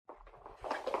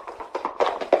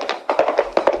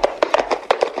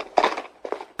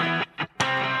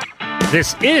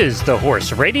This is the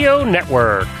Horse Radio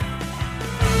Network.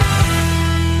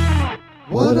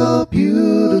 What a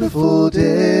beautiful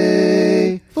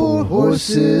day for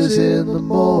horses in the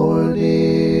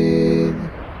morning.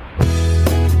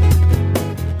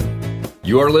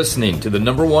 You are listening to the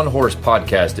 #1 horse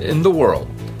podcast in the world.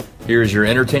 Here's your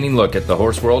entertaining look at the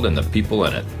horse world and the people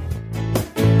in it.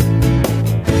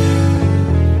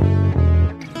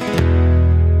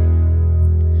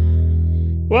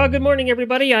 Well, good morning,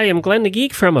 everybody. I am Glenn the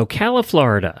Geek from Ocala,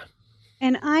 Florida.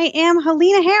 And I am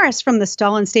Helena Harris from the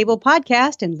Stall and Stable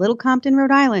podcast in Little Compton,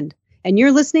 Rhode Island. And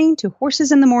you're listening to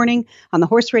Horses in the Morning on the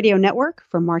Horse Radio Network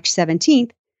for March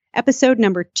 17th, episode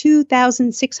number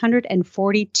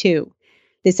 2642.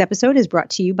 This episode is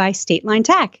brought to you by State Line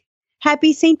Tack.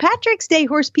 Happy St. Patrick's Day,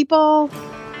 horse people!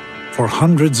 For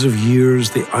hundreds of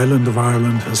years, the island of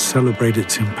Ireland has celebrated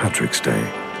St. Patrick's Day.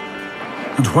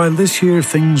 And while this year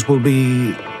things will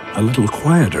be a little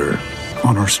quieter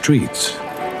on our streets,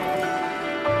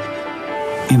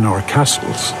 in our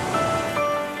castles,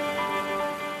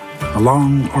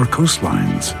 along our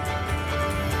coastlines,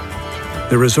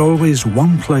 there is always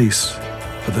one place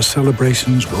where the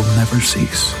celebrations will never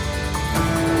cease.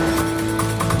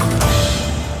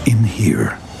 In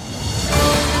here.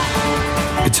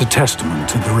 It's a testament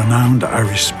to the renowned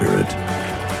Irish spirit,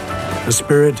 a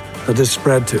spirit that is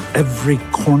spread to every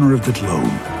corner of the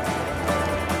globe.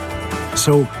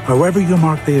 So, however you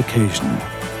mark the occasion,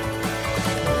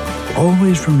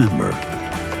 always remember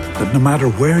that no matter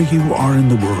where you are in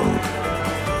the world,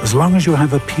 as long as you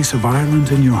have a piece of Ireland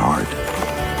in your heart,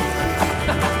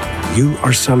 you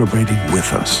are celebrating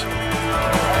with us.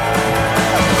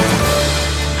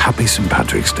 Happy St.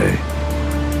 Patrick's Day.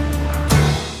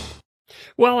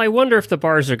 Well, I wonder if the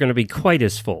bars are going to be quite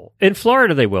as full. In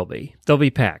Florida, they will be. They'll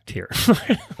be packed here.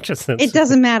 It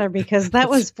doesn't matter because that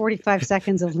was 45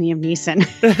 seconds of Liam Neeson.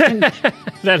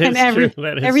 That is true.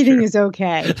 Everything is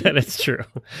okay. That is true.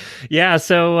 Yeah,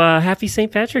 so happy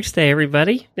St. Patrick's Day,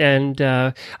 everybody. And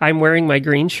I'm wearing my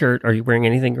green shirt. Are you wearing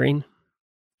anything green?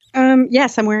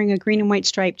 Yes, I'm wearing a green and white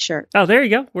striped shirt. Oh, there you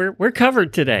go. We're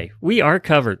covered today. We are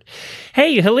covered.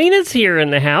 Hey, Helena's here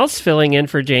in the house, filling in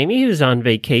for Jamie, who's on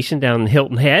vacation down in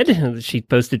Hilton Head. She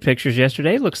posted pictures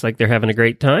yesterday. Looks like they're having a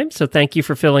great time. So thank you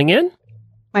for filling in.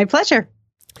 My pleasure.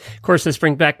 Of course, this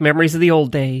brings back memories of the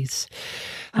old days.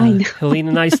 I know. Helena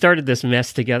and I started this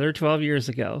mess together 12 years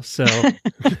ago. So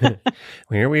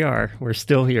here we are. We're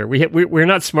still here. We're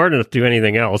not smart enough to do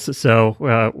anything else. So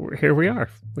here we are.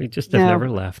 We just have never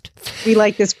left. We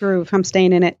like this groove. I'm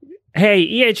staying in it. Hey,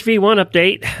 EHV-1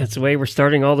 update. That's the way we're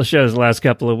starting all the shows the last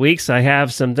couple of weeks. I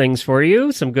have some things for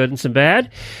you, some good and some bad.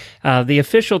 The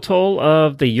official toll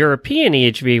of the European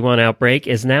EHV-1 outbreak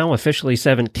is now officially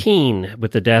 17,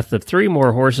 with the death of 3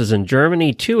 more horses in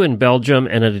Germany, 2 in Belgium,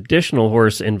 and an additional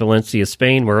horse in Valencia,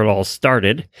 Spain, where it all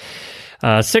started.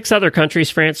 6 other countries,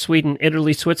 France, Sweden,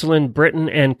 Italy, Switzerland, Britain,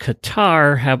 and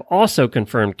Qatar, have also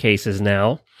confirmed cases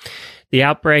now. The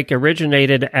outbreak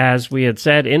originated, as we had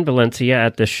said, in Valencia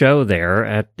at the show there,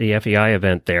 at the FEI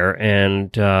event there.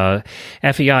 And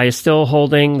FEI is still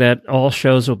holding that all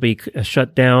shows will be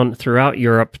shut down throughout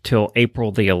Europe till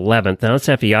April the 11th. Now, that's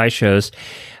FEI shows.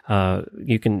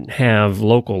 You can have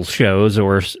local shows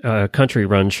or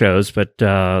country-run shows, but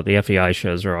the FEI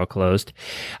shows are all closed.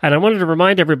 And I wanted to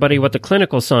remind everybody what the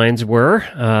clinical signs were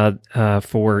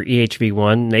for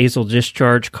EHV-1: nasal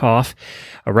discharge, cough,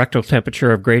 a rectal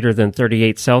temperature of greater than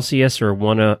 38 Celsius or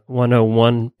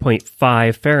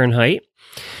 101.5 Fahrenheit,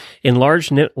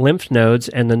 enlarged lymph nodes,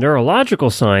 and the neurological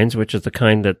signs, which is the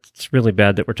kind that's really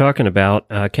bad that we're talking about,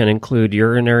 can include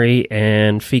urinary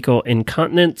and fecal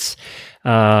incontinence,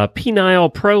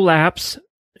 penile prolapse.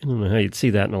 I don't know how you'd see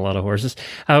that in a lot of horses.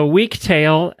 A weak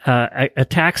tail,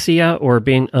 ataxia, or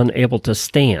being unable to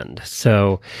stand.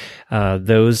 So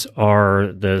those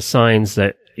are the signs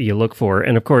that you look for.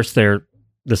 And of course, they're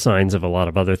the signs of a lot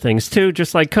of other things too,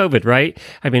 just like COVID, right?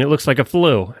 I mean, it looks like a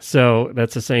flu. So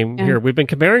that's the same here. We've been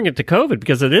comparing it to COVID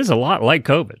because it is a lot like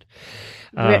COVID.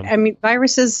 I mean,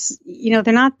 viruses,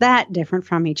 they're not that different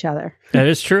from each other. That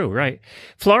is true, right.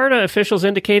 Florida officials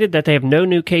indicated that they have no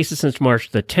new cases since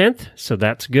March the 10th, so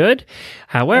that's good.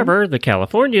 However, the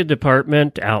California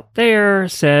department out there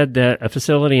said that a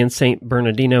facility in St.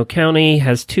 Bernardino County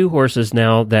has 2 horses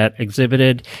now that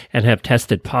exhibited and have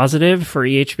tested positive for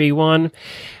EHV-1.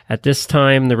 At this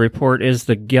time, the report is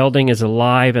the gelding is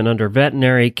alive and under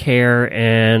veterinary care,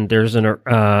 and there's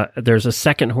a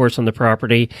second horse on the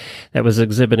property that was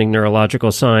exhibiting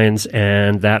neurological signs,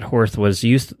 and that horse was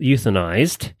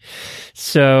euthanized.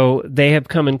 So they have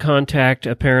come in contact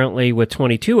apparently with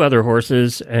 22 other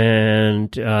horses, and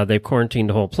they've quarantined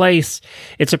the whole place.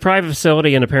 It's a private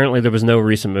facility, and apparently there was no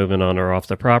recent movement on or off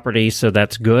the property, so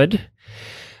that's good.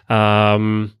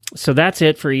 So that's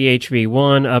it for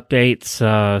EHV-1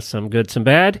 updates, some good, some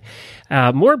bad.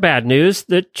 More bad news,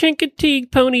 the Chincoteague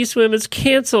Pony Swim is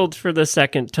canceled for the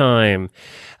second time.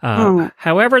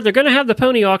 However, they're going to have the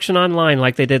pony auction online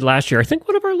like they did last year. I think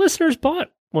one of our listeners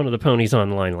bought one of the ponies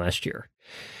online last year.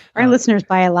 Our listeners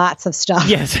buy lots of stuff.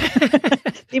 Yes.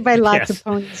 They buy lots of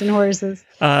ponies and horses.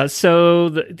 So,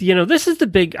 this is the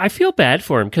big, I feel bad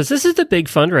for them because this is the big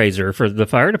fundraiser for the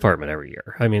fire department every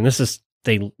year. I mean, this is,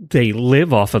 they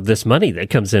live off of this money that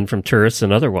comes in from tourists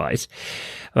and otherwise.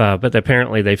 But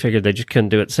apparently they figured they just couldn't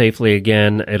do it safely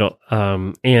again.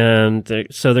 So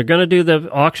they're going to do the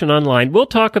auction online. We'll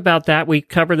talk about that. We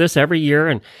cover this every year.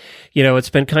 And, it's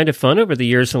been kind of fun over the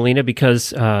years, Helena,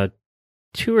 because,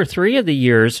 2 or 3 of the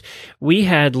years we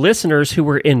had listeners who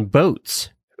were in boats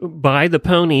by the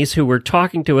ponies who were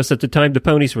talking to us at the time the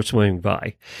ponies were swimming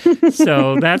by.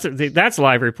 So that's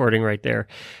live reporting right there.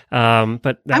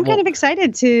 But I'm kind of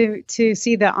excited to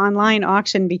see the online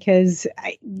auction because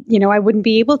I wouldn't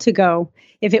be able to go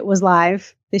if it was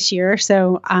live this year.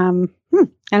 So I don't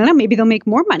know, maybe they'll make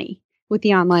more money with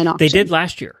the online auction. They did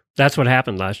last year. That's what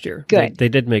happened last year. Good. They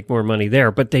did make more money there,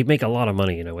 but they make a lot of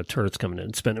money, with tourists coming in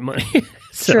and spending money.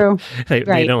 So True.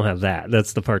 They don't have that.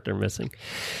 That's the part they're missing.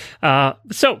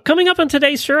 So coming up on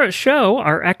today's show,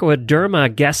 our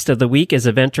Equiderma guest of the week is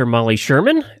Inventor Molly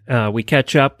Sherman. We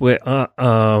catch up with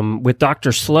Dr.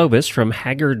 Slovis from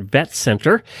Haggard Vet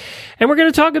Center, and we're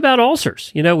going to talk about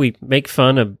ulcers. We make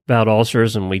fun about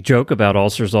ulcers and we joke about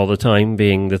ulcers all the time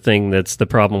being the thing that's the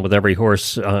problem with every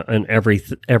horse in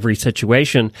every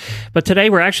situation. But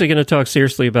today we're actually going to talk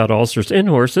seriously about ulcers in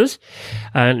horses,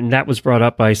 and that was brought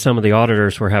up by some of the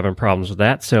auditors who were having problems with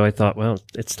that. So I thought, well,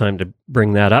 it's time to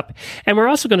bring that up. And we're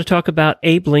also going to talk about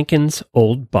Abe Lincoln's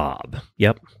Old Bob.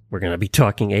 Yep, we're going to be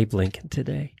talking Abe Lincoln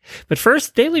today. But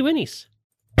first, Daily Winnies.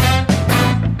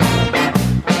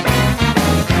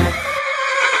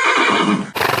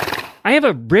 I have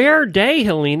a rare day,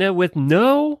 Helena, with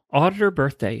no auditor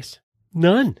birthdays.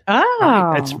 None.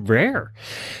 Oh. It's rare.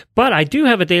 But I do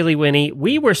have a Daily Winnie.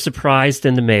 We were surprised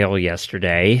in the mail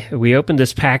yesterday. We opened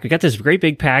this pack. We got this great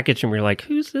big package, and we were like,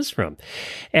 who's this from?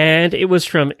 And it was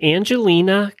from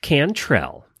Angelina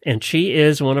Cantrell. And she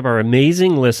is one of our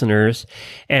amazing listeners.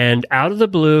 And out of the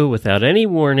blue, without any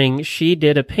warning, she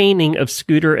did a painting of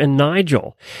Scooter and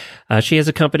Nigel. She has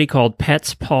a company called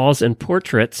Pets, Paws, and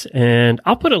Portraits. And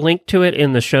I'll put a link to it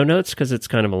in the show notes because it's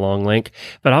kind of a long link.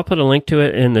 But I'll put a link to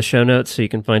it in the show notes so you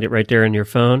can find it right there on your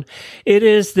phone. It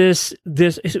is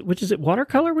which is it,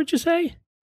 watercolor, would you say?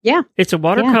 Yeah. It's a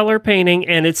watercolor painting,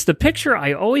 and it's the picture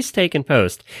I always take and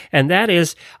post. And that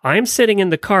is, I'm sitting in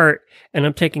the cart, and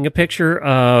I'm taking a picture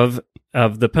of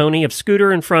the pony of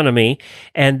Scooter in front of me,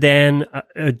 and then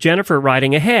Jennifer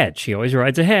riding ahead. She always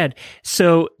rides ahead.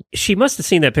 So she must have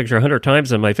seen that picture 100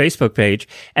 times on my Facebook page,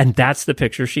 and that's the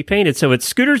picture she painted. So it's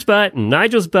Scooter's butt and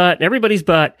Nigel's butt and everybody's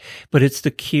butt, but it's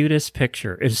the cutest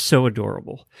picture. It's so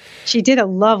adorable. She did a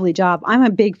lovely job. I'm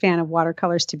a big fan of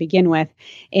watercolors to begin with,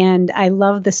 and I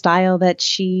love the style that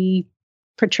she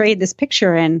portrayed this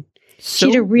picture in. She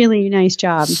did a really nice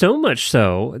job. So much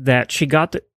so that she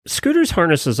got Scooter's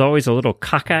harness is always a little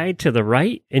cockeyed to the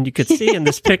right, and you could see in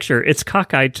this picture, it's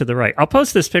cockeyed to the right. I'll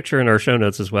post this picture in our show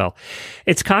notes as well.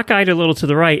 It's cockeyed a little to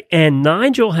the right, and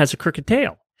Nigel has a crooked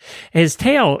tail. His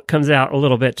tail comes out a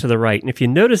little bit to the right, and if you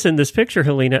notice in this picture,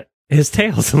 Helena, his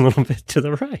tail's a little bit to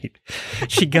the right.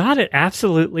 She got it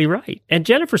absolutely right. And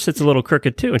Jennifer sits a little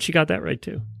crooked too, and she got that right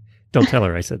too. Don't tell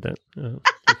her I said that.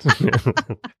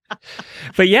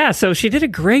 But yeah, so she did a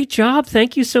great job.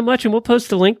 Thank you so much. And we'll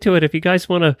post a link to it if you guys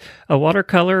want a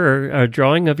watercolor or a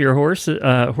drawing of your horse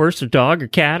or dog or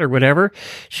cat or whatever.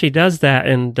 She does that.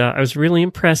 And I was really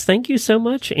impressed. Thank you so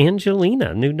much,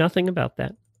 Angelina. Knew nothing about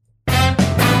that.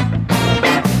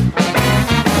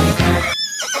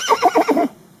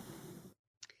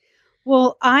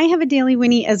 Well, I have a Daily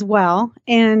Winnie as well.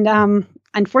 And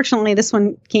unfortunately, this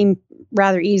one came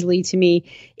rather easily to me.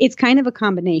 It's kind of a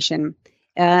combination.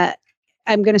 I'm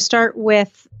going to start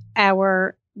with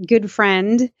our good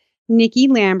friend, Nikki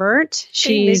Lambert.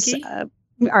 She's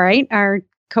our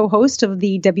co-host of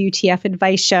the WTF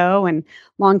Advice Show and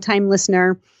longtime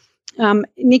listener.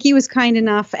 Nikki was kind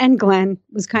enough, and Glenn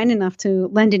was kind enough to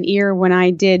lend an ear when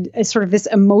I did a sort of this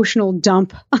emotional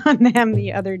dump on them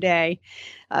the other day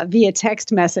via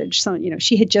text message. So,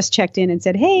 she had just checked in and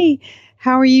said, "Hey,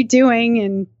 how are you doing?"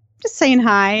 And just saying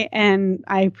hi. And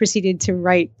I proceeded to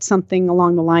write something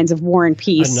along the lines of War and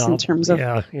Peace in terms of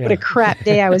what a crap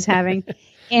day I was having.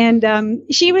 And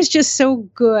she was just so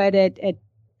good at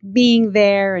being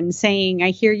there and saying, "I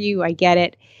hear you, I get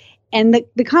it." And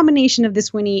the combination of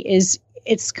this, Winnie,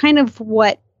 it's kind of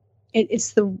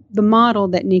it's the model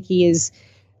that Nikki is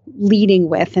leading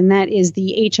with, and that is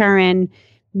the HRN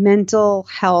Mental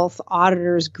Health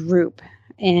Auditors Group.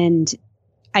 And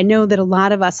I know that a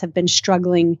lot of us have been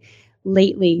struggling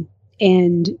lately,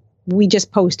 and we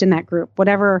just post in that group,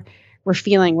 whatever we're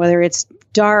feeling, whether it's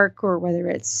dark or whether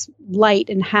it's light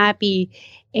and happy.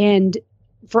 And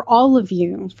for all of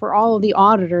you, for all of the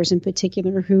auditors in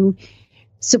particular who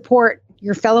support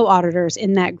your fellow auditors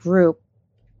in that group,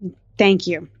 thank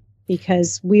you,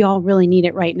 because we all really need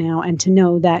it right now. And to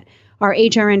know that our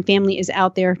HRN family is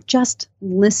out there just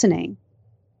listening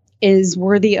is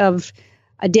worthy of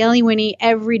a daily Winnie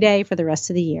every day for the rest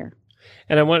of the year.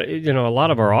 And I want, a lot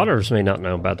of our auditors may not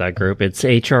know about that group. It's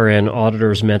HRN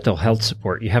Auditors Mental Health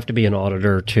Support. You have to be an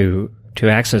auditor to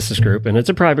access this group, and it's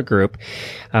a private group.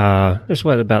 There's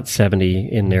about 70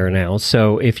 in there now.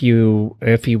 So if you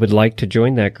would like to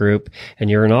join that group and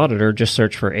you're an auditor, just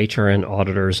search for HRN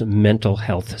Auditors Mental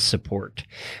Health Support.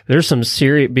 There's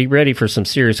be ready for some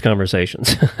serious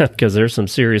conversations because there's some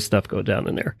serious stuff going down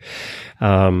in there.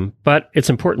 But it's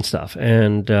important stuff.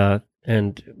 And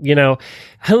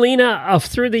Helena,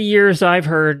 through the years, I've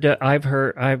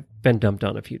been dumped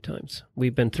on a few times.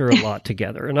 We've been through a lot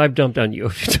together, and I've dumped on you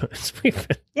a few times.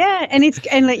 Yeah,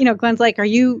 and Glenn's like, "Are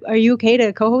you okay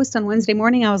to co-host on Wednesday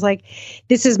morning?" I was like,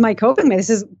 "This is my coping. This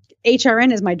is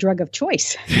HRN is my drug of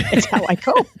choice. It's how I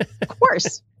cope, of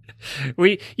course."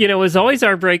 It was always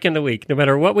our break in the week, no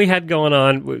matter what we had going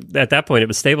on. At that point, it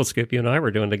was Stable Scoop you and I were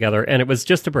doing together, and it was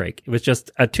just a break. It was just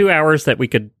 2 hours that we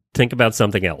could think about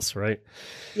something else, right?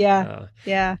 Yeah,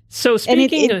 yeah. So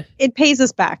speaking, and it pays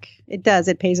us back. It does.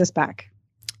 It pays us back.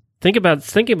 Thinking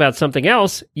about something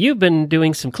else. You've been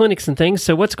doing some clinics and things.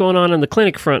 So what's going on the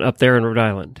clinic front up there in Rhode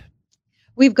Island?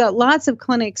 We've got lots of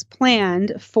clinics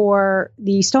planned for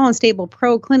the Stall and Stable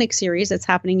Pro Clinic Series that's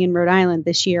happening in Rhode Island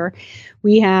this year.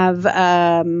 We have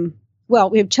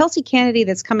Chelsea Kennedy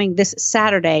that's coming this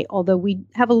Saturday, although we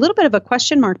have a little bit of a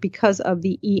question mark because of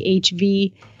the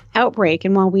EHV outbreak.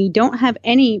 And while we don't have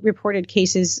any reported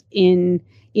cases in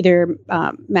either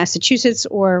Massachusetts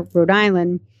or Rhode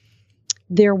Island,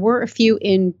 there were a few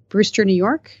in Brewster, New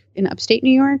York, in upstate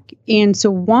New York. And so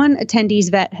one attendee's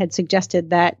vet had suggested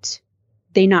that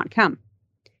they not come.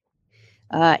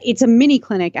 It's a mini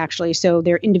clinic, actually, so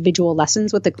they're individual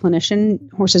lessons with the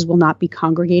clinician. Horses will not be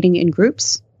congregating in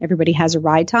groups. Everybody has a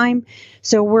ride time.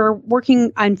 So we're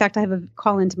working. In fact, I have a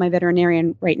call into my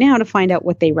veterinarian right now to find out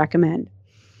what they recommend.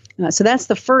 So that's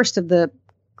the first of the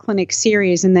clinic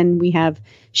series. And then we have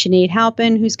Sinead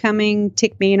Halpin, who's coming,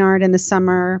 Tick Maynard in the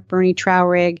summer, Bernie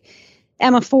Trowrig,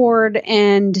 Emma Ford,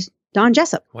 and Don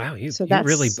Jessup. Wow, you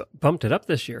really bumped it up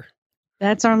this year.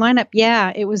 That's our lineup.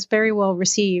 Yeah, it was very well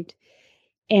received.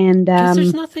 And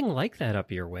there's nothing like that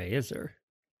up your way, is there?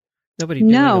 Nobody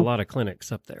doing a lot of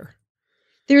clinics up there.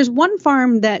 There's one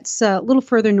farm that's a little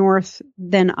further north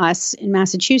than us in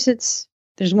Massachusetts.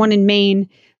 There's one in Maine,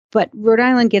 but Rhode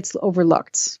Island gets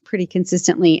overlooked pretty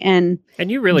consistently. And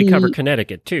you really cover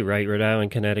Connecticut too, right? Rhode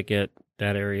Island, Connecticut,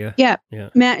 that area. Yeah.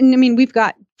 We've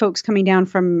got folks coming down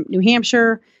from New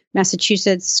Hampshire,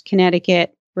 Massachusetts,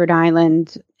 Connecticut, Rhode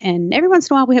Island, and every once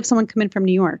in a while we have someone come in from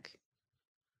New York.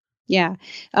 Yeah.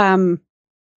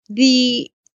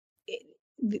 The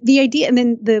idea, and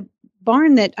then the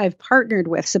barn that I've partnered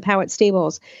with, Sapowit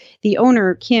Stables, the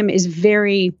owner, Kim, is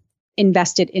very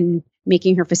invested in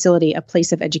making her facility a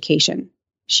place of education.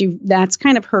 That's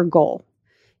kind of her goal,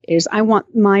 is I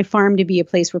want my farm to be a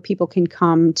place where people can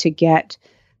come to get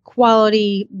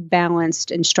quality,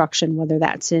 balanced instruction, whether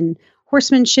that's in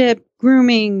horsemanship,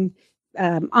 grooming,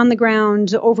 on the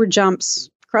ground, over jumps,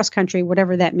 cross country,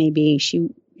 whatever that may be. She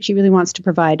really wants to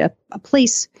provide a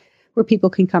place where people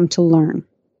can come to learn.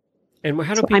 And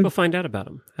how do people find out about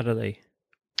them? How do they?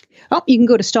 Oh, you can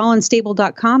go to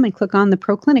stallandstable.com and click on the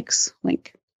Pro Clinics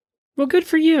link. Well, good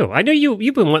for you. I know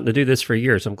you've been wanting to do this for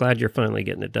years. I'm glad you're finally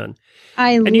getting it done.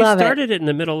 And you started it in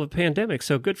the middle of a pandemic,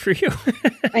 so good for you.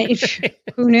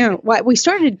 Who knew? We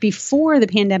started before the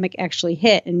pandemic actually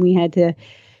hit, and we had to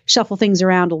shuffle things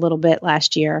around a little bit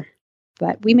last year,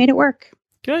 but we made it work.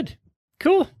 Good.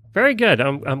 Cool. Very good.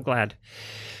 I'm glad.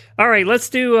 All right, let's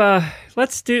do a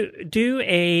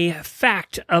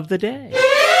fact of the day.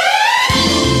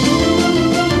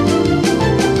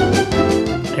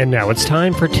 And now it's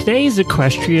time for today's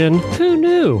equestrian Who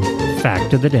Knew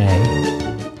Fact of the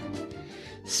Day.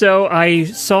 So I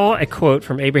saw a quote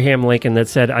from Abraham Lincoln that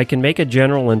said, "I can make a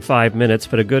general in 5 minutes,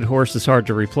 but a good horse is hard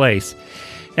to replace."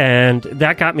 And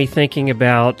that got me thinking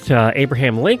about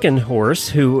Abraham Lincoln horse,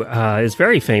 who is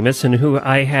very famous and who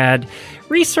I had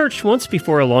researched once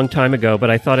before a long time ago, but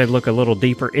I thought I'd look a little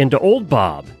deeper into Old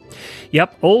Bob.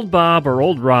 Yep, Old Bob or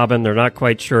Old Robin, they're not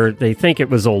quite sure. They think it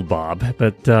was Old Bob,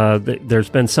 but there's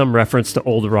been some reference to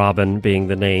Old Robin being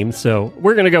the name, so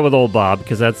we're going to go with Old Bob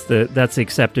because that's the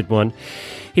accepted one.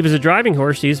 He was a driving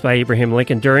horse used by Abraham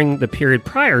Lincoln during the period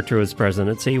prior to his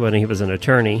presidency when he was an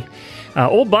attorney.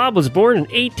 Old Bob was born in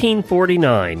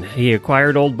 1849. He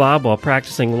acquired Old Bob while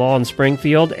practicing law in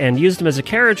Springfield and used him as a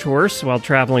carriage horse while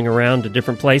traveling around to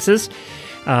different places.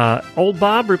 Old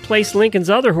Bob replaced Lincoln's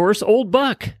other horse, Old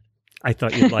Buck. I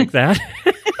thought you'd like that.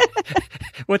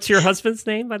 What's your husband's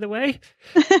name, by the way?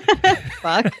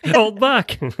 Buck. Old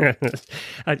Buck. You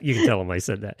can tell him I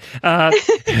said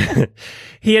that.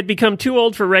 He had become too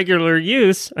old for regular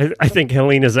use. I think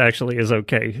Helena's actually is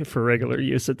okay for regular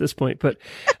use at this point. But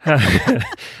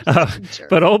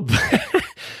but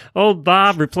Old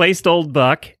Bob replaced Old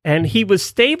Buck, and he was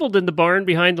stabled in the barn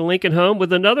behind the Lincoln home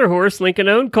with another horse Lincoln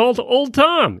owned called Old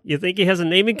Tom. You think he has a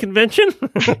naming convention?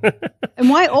 And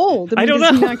why old? I don't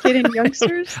know. Does he not get any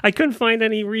youngsters? I couldn't find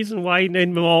any reason why he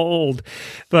named them all old.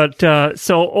 But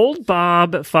so Old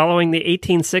Bob, following the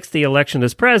 1860 election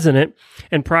as president,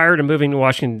 and prior to moving to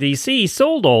Washington, D.C.,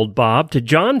 sold Old Bob to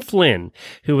John Flynn,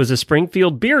 who was a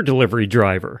Springfield beer delivery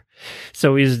driver.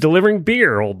 So he was delivering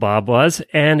beer, Old Bob was,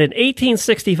 and in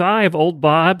 1865, Old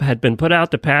Bob had been put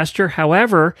out to pasture.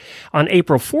 However, on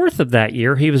April 4th of that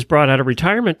year, he was brought out of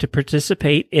retirement to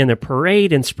participate in a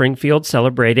parade in Springfield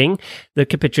celebrating the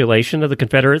capitulation of the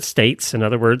Confederate States. In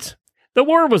other words, the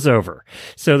war was over.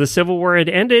 So the Civil War had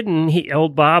ended, and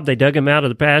Old Bob, they dug him out of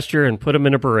the pasture and put him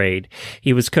in a parade.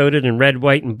 He was coated in red,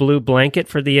 white, and blue blanket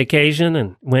for the occasion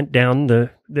and went down the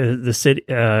city,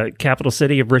 capital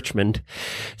city of Richmond.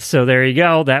 So there you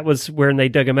go. That was when they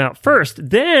dug him out first.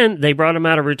 Then they brought him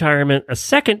out of retirement a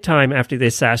second time after the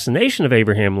assassination of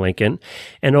Abraham Lincoln.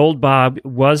 And Old Bob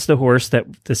was the horse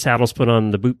that the saddles put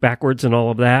on the boot backwards and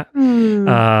all of that.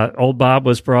 Old Bob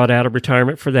was brought out of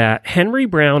retirement for that. Henry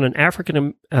Brown, an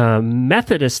African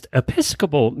Methodist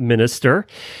Episcopal minister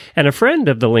and a friend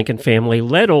of the Lincoln family,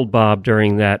 led Old Bob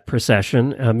during that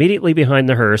procession, immediately behind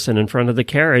the hearse and in front of the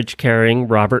carriage carrying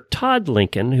Robert Todd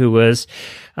Lincoln, who was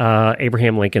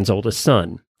Abraham Lincoln's oldest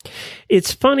son.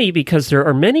 It's funny because there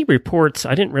are many reports,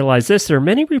 I didn't realize this, there are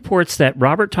many reports that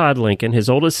Robert Todd Lincoln, his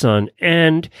oldest son,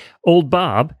 and Old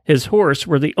Bob, his horse,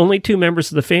 were the only two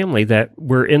members of the family that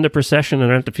were in the procession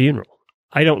and at the funeral.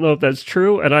 I don't know if that's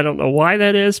true, and I don't know why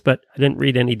that is, but I didn't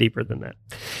read any deeper than that.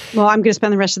 Well, I'm going to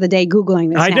spend the rest of the day Googling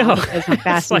this. I know. Because I'm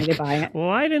fascinated by it.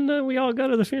 Why didn't we all go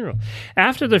to the funeral?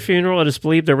 After the funeral, it is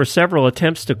believed there were several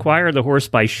attempts to acquire the horse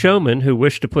by showmen who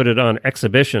wished to put it on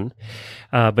exhibition.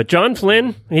 But John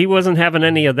Flynn, he wasn't having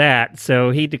any of that,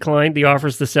 so he declined the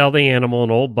offers to sell the animal,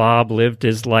 and Old Bob lived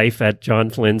his life at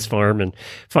John Flynn's farm and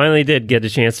finally did get a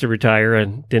chance to retire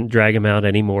and didn't drag him out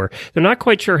anymore. They're not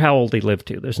quite sure how old he lived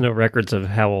to. There's no records of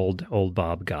how old Old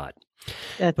Bob got.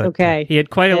 That's but, okay. He had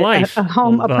quite a life. A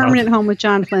permanent home with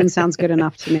John Flynn sounds good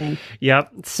enough to me.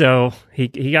 Yep. So he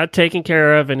got taken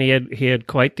care of, and he had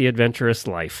quite the adventurous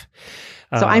life.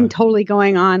 So I'm totally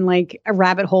going on like a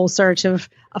rabbit hole search of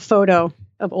a photo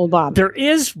of Old Bob. There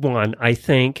is one, I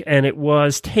think, and it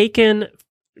was taken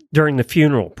during the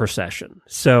funeral procession.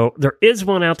 So there is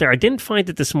one out there. I didn't find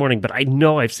it this morning, but I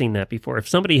know I've seen that before. If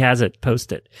somebody has it,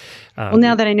 post it. Well,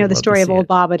 now that I know the story of Old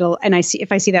Bob,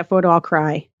 if I see that photo, I'll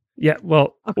cry. Yeah,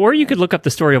 well, or you could look up the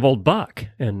story of Old Buck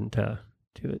and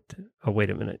do it. Oh, wait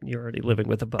a minute. You're already living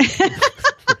with a buck.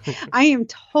 I am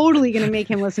totally going to make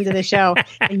him listen to the show,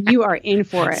 and you are in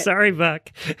for it. Sorry,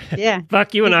 Buck. Yeah.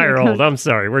 Buck, you and I are old. I'm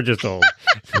sorry. We're just old.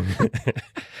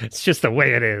 It's just the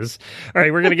way it is. All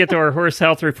right, we're going to get to our horse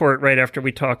health report right after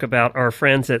we talk about our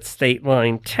friends at State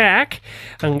Line Tack.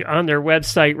 On their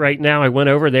website right now, I went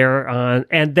over there,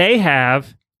 and they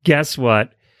have, guess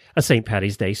what? A St.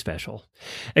 Patty's Day special.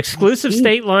 Exclusive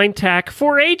State Line Tack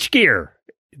 4-H gear.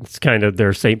 it's kind of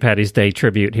their St. Patty's Day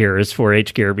tribute here is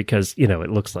 4-H gear because, it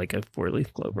looks like a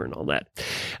 4-leaf clover and all that.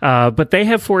 But they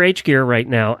have 4-H gear right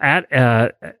now at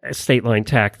State Line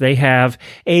Tack. They have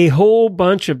a whole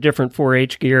bunch of different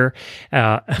 4-H gear,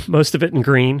 most of it in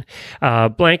green.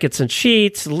 Blankets and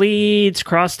sheets, leads,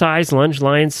 cross ties, lunge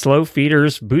lines, slow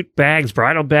feeders, boot bags,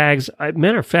 bridle bags.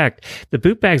 Matter of fact, the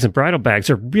boot bags and bridle bags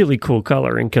are really cool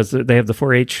coloring because they have the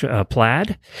 4-H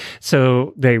plaid.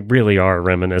 So they really are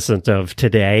reminiscent of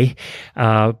today.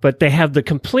 But they have the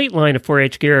complete line of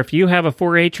 4-H gear. If you have a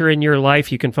 4-H'er in your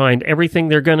life, you can find everything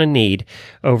they're going to need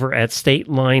over at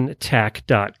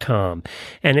statelinetack.com.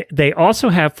 And they also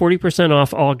have 40%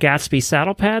 off all Gatsby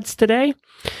saddle pads today.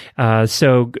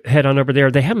 So head on over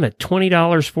there. They have them at $20,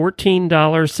 $14,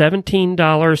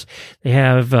 $17. They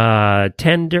have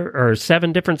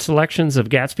 7 different selections of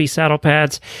Gatsby saddle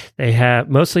pads. They have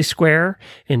mostly square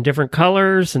in different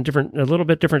colors and a little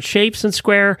bit different shapes in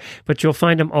square, but you'll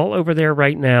find them all over there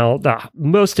right now. The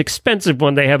most expensive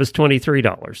one they have is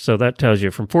 $23. So that tells you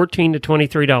from $14 to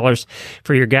 $23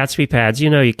 for your Gatsby pads.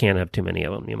 You can't have too many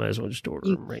of them. You might as well just order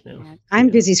them right now. I'm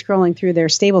busy scrolling through their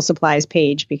stable supplies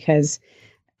page because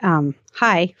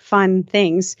fun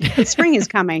things. Spring is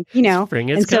coming, Spring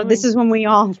is coming. So this is when we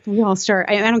all start.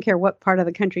 I don't care what part of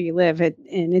the country you live in,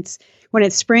 and it's when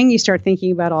it's spring, you start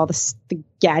thinking about all the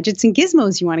gadgets and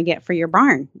gizmos you want to get for your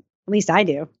barn. At least I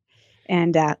do.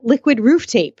 And liquid roof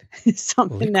tape is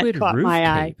something that caught my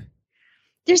eye.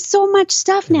 There's so much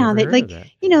stuff now that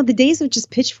the days of just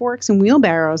pitchforks and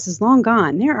wheelbarrows is long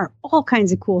gone. There are all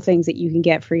kinds of cool things that you can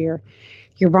get for your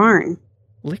barn.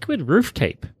 Liquid roof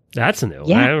tape. That's new.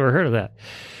 Yeah. I never heard of that.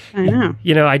 I know.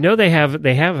 I know they have,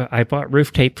 I bought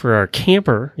roof tape for our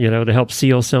camper, to help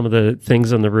seal some of the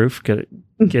things on the roof,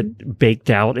 get baked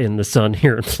out in the sun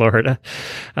here in Florida.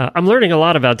 I'm learning a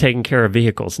lot about taking care of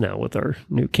vehicles now with our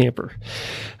new camper.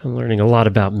 I'm learning a lot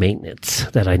about maintenance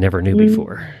that I never knew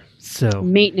before. So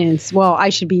maintenance. Well, I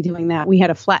should be doing that. We had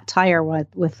a flat tire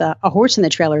with a horse in the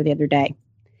trailer the other day.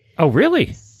 Oh,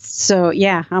 really? So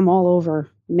yeah, I'm all over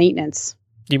maintenance.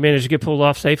 You managed to get pulled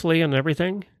off safely and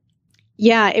everything?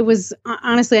 Yeah, it was,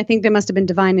 honestly, I think there must have been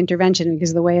divine intervention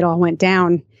because of the way it all went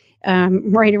down.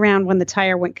 Right around when the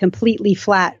tire went completely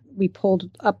flat, we pulled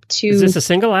up to... Is this a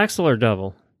single axle or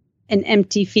double? An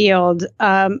empty field.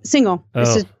 Single. Oh,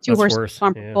 this is 2-horse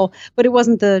farm pull. But it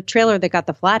wasn't the trailer that got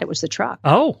the flat, it was the truck.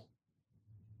 Oh.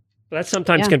 That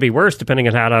sometimes can be worse depending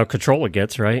on how out of control it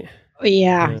gets, right?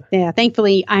 Yeah.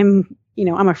 Thankfully, I'm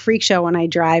a freak show when I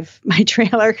drive my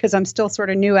trailer because I'm still sort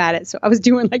of new at it. So I was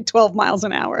doing like 12 miles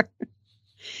an hour.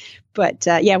 But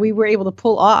we were able to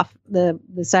pull off the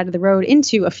side of the road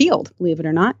into a field, believe it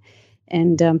or not.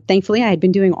 And thankfully, I had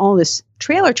been doing all this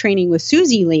trailer training with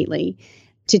Susie lately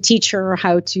to teach her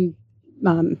how to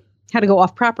go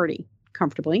off property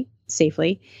comfortably,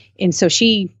 safely. And so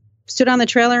she stood on the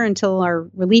trailer until our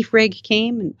relief rig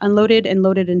came and unloaded and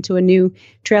loaded into a new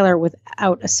trailer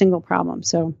without a single problem.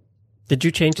 So, did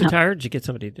you change the tire? Did you get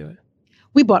somebody to do it?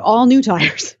 We bought all new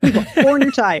tires. We bought 4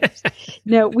 new tires.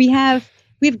 No, we have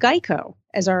Geico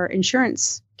as our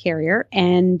insurance carrier,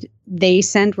 and they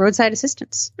send roadside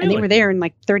assistance. Really? And they were there in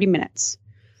like 30 minutes.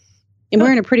 And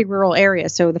we're in a pretty rural area,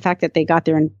 so the fact that they got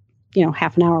there in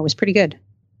half an hour was pretty good.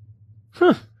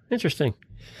 Huh. Interesting.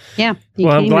 Yeah.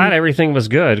 Well, I'm glad everything was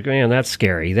good. Man, that's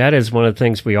scary. That is one of the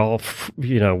things we all,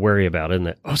 worry about, isn't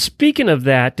it? Oh, speaking of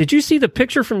that, did you see the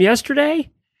picture from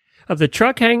yesterday of the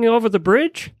truck hanging over the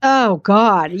bridge? Oh,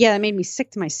 God. Yeah, that made me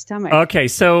sick to my stomach. Okay,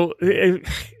 so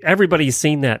everybody's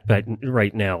seen that but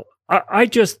right now. I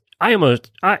would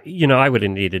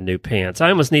have needed new pants. I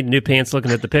almost need new pants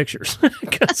looking at the pictures.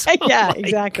 Yeah,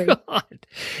 exactly. God.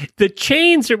 The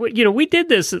chains are, we did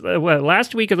this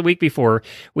last week or the week before.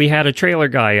 We had a trailer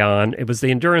guy on. It was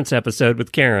the endurance episode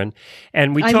with Karen.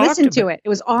 And I listened to it. It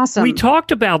was awesome. We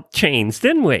talked about chains,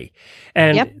 didn't we?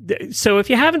 And so if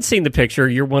you haven't seen the picture,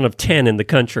 you're one of 10 in the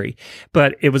country.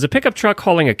 But it was a pickup truck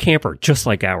hauling a camper, just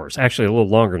like ours. Actually, a little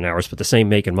longer than ours, but the same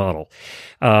make and model.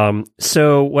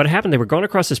 So what happened, they were going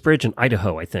across this bridge in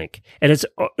Idaho, I think. And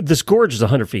this gorge is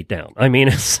 100 feet down. I mean,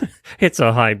 it's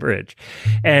a high bridge.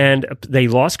 And they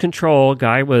lost control.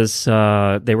 Guy was,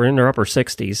 they were in their upper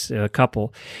 60s, a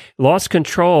couple. Lost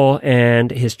control, and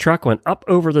his truck went up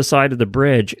over the side of the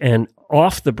bridge and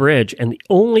off the bridge. And the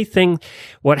only thing,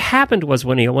 what happened was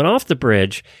when he went off the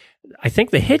bridge, I think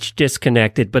the hitch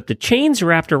disconnected, but the chains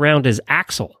wrapped around his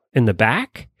axle in the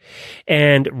back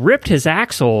and ripped his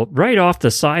axle right off the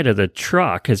side of the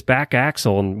truck, his back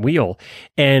axle and wheel.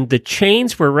 And the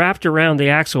chains were wrapped around the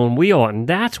axle and wheel. And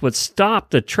that's what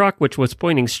stopped the truck, which was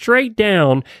pointing straight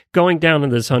down, going down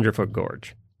in this 100-foot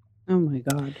gorge. Oh, my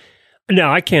God.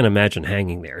 Now, I can't imagine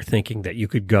hanging there thinking that you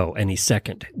could go any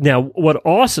second. Now, what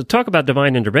also, talk about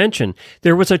divine intervention,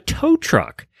 there was a tow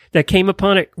truck that came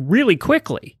upon it really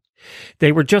quickly.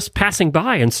 They were just passing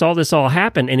by and saw this all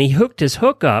happen, and he hooked his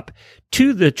hook up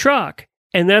to the truck,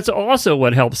 and that's also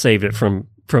what helped save it from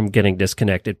getting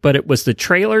disconnected. But it was the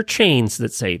trailer chains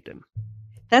that saved him.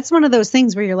 That's one of those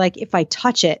things where you're like, if I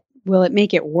touch it, will it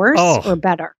make it worse or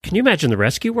better? Can you imagine the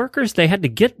rescue workers? They had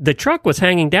to the truck was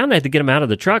hanging down. They had to get them out of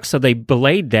the truck. So they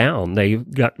belayed down. They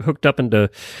got hooked up into,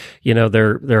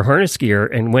 their harness gear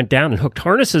and went down and hooked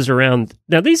harnesses around.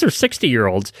 Now, these are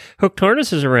 60-year-olds, hooked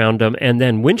harnesses around them and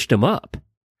then winched them up.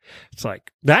 It's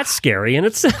like, that's scary in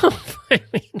itself.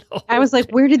 I was like,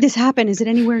 where did this happen? Is it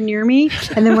anywhere near me?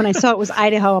 And then when I saw it was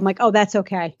Idaho, I'm like, oh, that's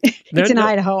okay. It's in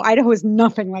Idaho. Idaho is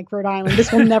nothing like Rhode Island.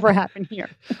 This will never happen here.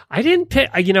 I didn't pay,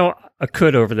 I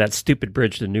could over that stupid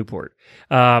bridge to Newport.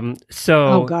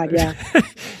 Oh, God, yeah.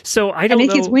 So I don't know.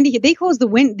 And it gets windy. They close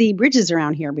the bridges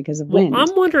around here because of wind.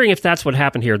 I'm wondering if that's what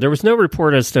happened here. There was no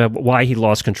report as to why he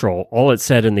lost control. All it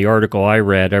said in the article I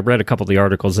read a couple of the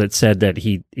articles that said that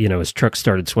he, his truck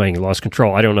started swaying, he lost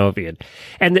control. I don't know if he had.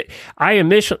 And I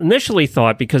initially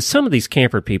thought, because some of these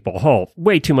camper people haul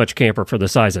way too much camper for the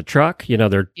size of truck,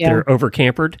 they're over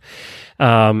campered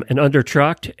and under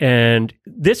trucked. And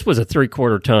this was a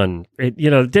 3/4 ton. It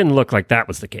didn't look like that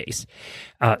was the case.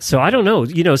 So I don't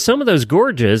know. Some of those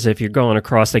gorges, if you're going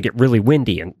across, they get really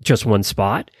windy in just one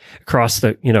spot across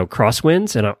the,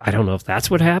 crosswinds. And I don't know if that's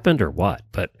what happened or what,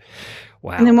 but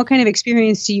wow. And then what kind of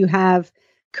experience do you have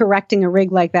correcting a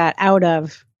rig like that out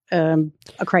of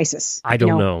a crisis? I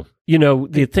don't know.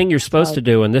 The thing you're supposed to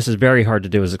do, and this is very hard to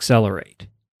do, is accelerate.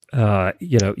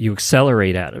 You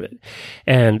accelerate out of it.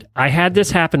 And I had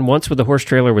this happen once with a horse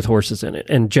trailer with horses in it.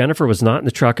 And Jennifer was not in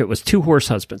the truck. It was 2 horse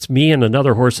husbands, me and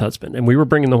another horse husband. And we were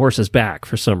bringing the horses back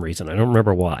for some reason. I don't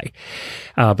remember why.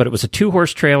 But it was a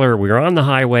 2-horse trailer. We were on the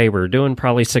highway. We were doing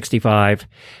probably 65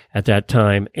 at that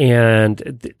time. And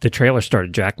the trailer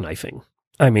started jackknifing.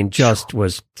 I mean, just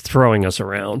was throwing us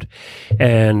around.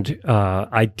 And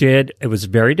it was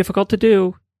very difficult to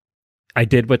do. I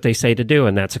did what they say to do,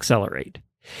 and that's accelerate.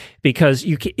 Because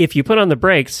if you put on the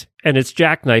brakes and it's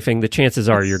jackknifing, the chances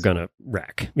are you're going to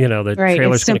wreck. The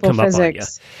trailer's going to come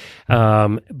physics. Up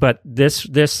on you. But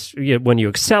this when you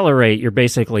accelerate, you're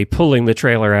basically pulling the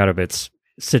trailer out of its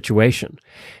situation,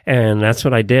 and that's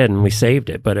what I did, and we saved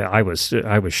it. But I was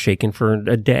shaking for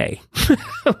a day.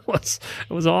 It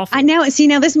was awful. Now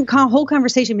this whole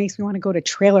conversation makes me want to go to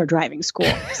trailer driving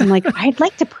school. I'm like, I'd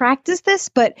like to practice this,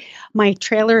 but my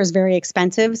trailer is very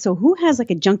expensive. So who has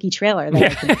like a junky trailer that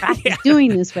I can practice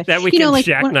doing this with? That we can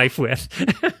jackknife with.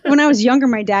 When I was younger,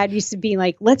 my dad used to be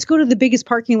like, let's go to the biggest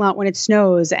parking lot when it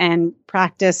snows and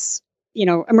practice,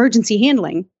 emergency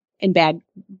handling in bad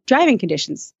driving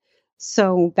conditions.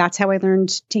 So that's how I learned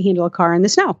to handle a car in the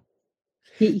snow.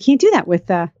 You can't do that with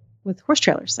horse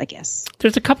trailers, I guess.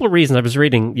 There's a couple of reasons. I was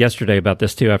reading yesterday about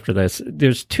this too after this.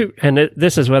 There's two, and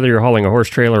this is whether you're hauling a horse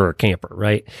trailer or a camper,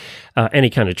 right? Any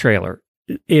kind of trailer.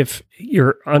 If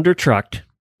you're under trucked,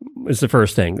 is the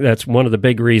first thing. That's one of the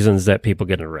big reasons that people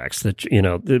get in wrecks. That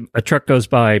a truck goes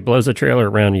by, blows a trailer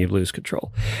around, and you lose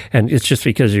control, and it's just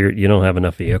because you don't have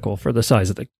enough vehicle for the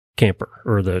size of the camper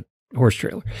or the horse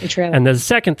trailer. And the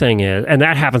second thing is, and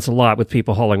that happens a lot with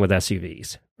people hauling with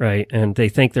SUVs, right? And they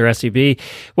think they're SUV.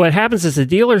 What happens is the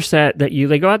dealer said that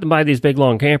they go out and buy these big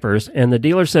long campers, and the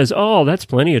dealer says, "Oh, that's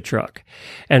plenty of truck,"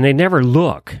 and they never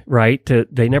look, right?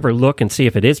 They never look and see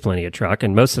if it is plenty of truck,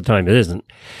 and most of the time it isn't,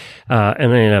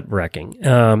 and they end up wrecking.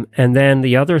 And then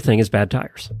the other thing is bad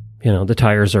tires. The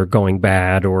tires are going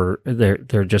bad, or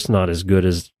they're just not as good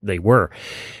as they were.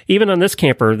 Even on this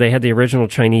camper, they had the original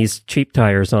Chinese cheap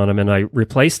tires on them, and I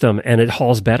replaced them, and it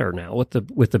hauls better now with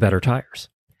the better tires.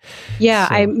 Yeah,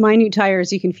 so, my new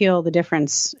tires, you can feel the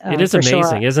difference. It is amazing,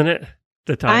 sure. Isn't it?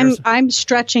 The tires. I'm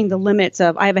stretching the limits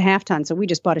of. I have a half ton, so we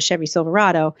just bought a Chevy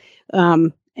Silverado,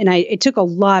 and it took a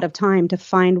lot of time to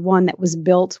find one that was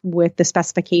built with the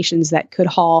specifications that could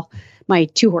haul my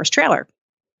 2-horse trailer,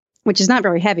 which is not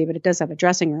very heavy, but it does have a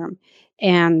dressing room.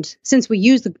 And since we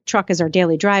use the truck as our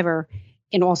daily driver,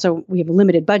 and also we have a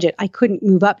limited budget, I couldn't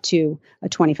move up to a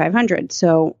 2500.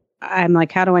 So I'm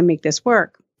like, how do I make this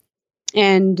work?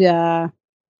 And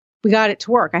we got it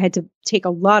to work. I had to take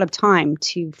a lot of time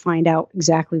to find out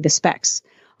exactly the specs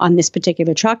on this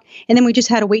particular truck. And then we just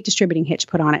had a weight distributing hitch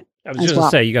put on it. I was just going to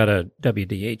say, you got a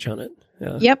WDH on it.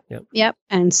 Yeah. Yep.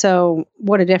 And so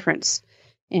what a difference.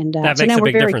 And that makes a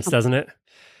big difference, doesn't it?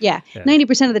 Yeah.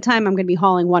 90% of the time I'm going to be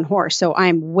hauling 1 horse, so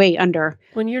I'm way under.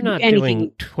 When you're not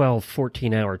doing 12,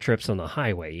 14-hour trips on the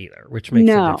highway either, which makes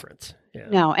a difference.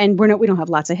 No. And we don't have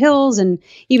lots of hills. And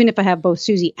even if I have both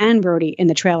Susie and Brody in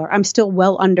the trailer, I'm still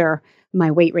well under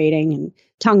my weight rating and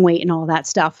tongue weight and all that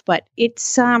stuff. But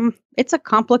it's a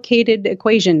complicated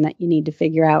equation that you need to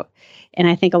figure out. And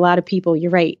I think a lot of people,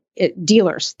 you're right,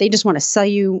 dealers, they just want to sell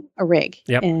you a rig.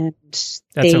 Yep. And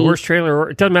that's a horse trailer, or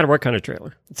it doesn't matter what kind of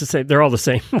trailer. It's the same. They're all the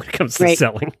same when it comes to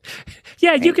selling.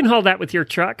 Yeah, you can haul that with your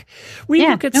truck. We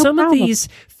look at some of these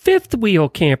fifth wheel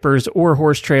campers or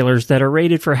horse trailers that are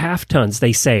rated for half tons.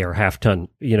 They say are half ton,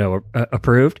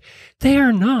 approved. They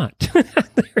are not.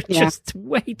 They're just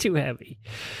way too heavy.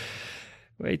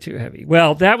 Way too heavy.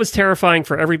 Well, that was terrifying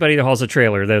for everybody that hauls a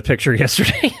trailer, the picture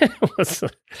yesterday.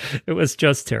 It was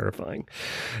just terrifying.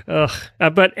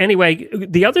 But anyway,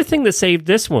 the other thing that saved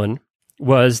this one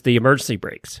was the emergency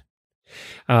brakes.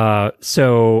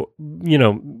 So,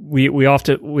 we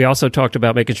also talked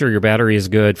about making sure your battery is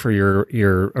good for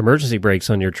your emergency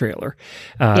brakes on your trailer.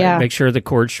 Make sure the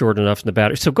cord's short enough in the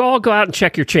battery. So go out and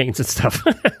check your chains and stuff.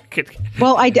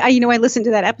 Well, I listened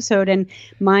to that episode, and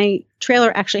my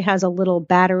trailer actually has a little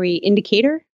battery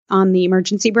indicator on the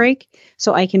emergency brake,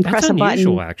 so I can press a button. That's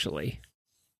unusual, actually.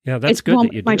 Yeah, that's good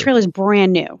that you do. My trailer's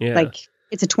brand new. Yeah. Like,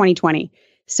 it's a 2020.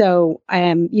 So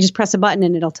you just press a button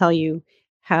and it'll tell you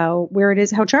where it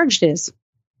is, how charged it is.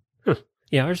 Huh.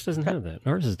 Yeah, ours doesn't have that.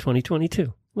 Ours is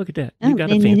 2022. Look at that. You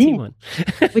got a fancy one.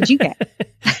 What'd you get?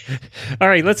 All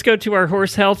right, let's go to our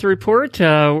horse health report.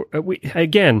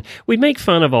 We make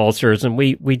fun of ulcers, and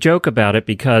we joke about it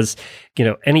because,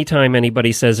 anytime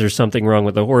anybody says there's something wrong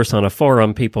with a horse on a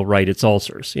forum, people write it's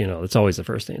ulcers. It's always the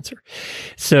first answer.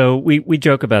 So we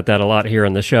joke about that a lot here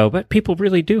on the show, but people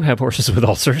really do have horses with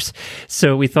ulcers.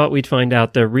 So we thought we'd find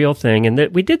out the real thing. And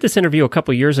we did this interview a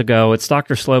couple years ago. It's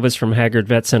Dr. Slovis from Haggard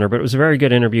Vet Center, but it was a very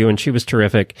good interview, and she was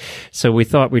terrific. So we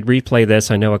thought we'd replay this.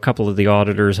 I know a couple of the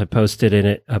auditors have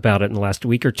posted about it in the last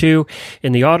week or two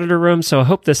in the auditor room. So I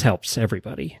hope this helps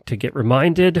everybody to get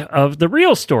reminded of the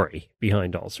real story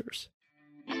behind ulcers.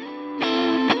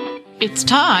 It's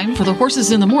time for the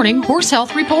Horses in the Morning Horse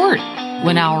Health Report,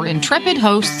 when our intrepid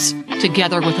hosts,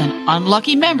 together with an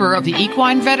unlucky member of the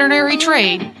equine veterinary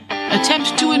trade,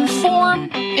 attempt to inform,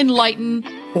 enlighten,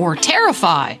 or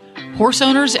terrify horse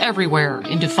owners everywhere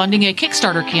into funding a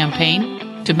Kickstarter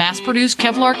campaign to mass-produce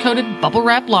Kevlar-coated,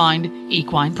 bubble-wrap-lined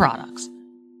equine products.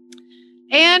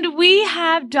 And we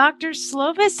have Dr.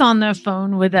 Slovis on the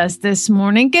phone with us this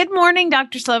morning. Good morning,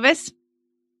 Dr. Slovis.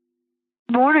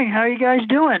 Good morning. How are you guys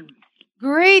doing?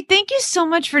 Great. Thank you so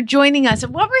much for joining us.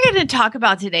 What we're going to talk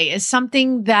about today is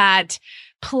something that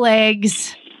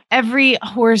plagues every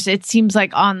horse, it seems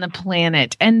like, on the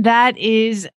planet. And that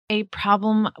is a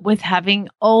problem with having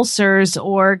ulcers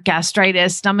or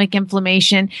gastritis, stomach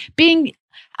inflammation, being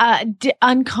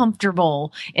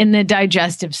uncomfortable in the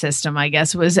digestive system, I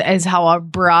guess, is how I'll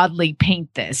broadly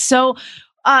paint this. So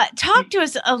talk to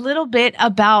us a little bit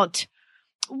about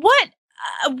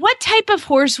what type of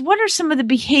horse, what are some of the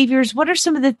behaviors, what are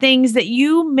some of the things that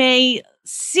you may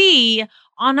see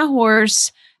on a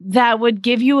horse that would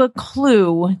give you a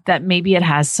clue that maybe it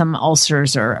has some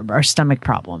ulcers or stomach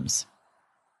problems?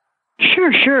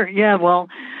 Sure. Yeah, well,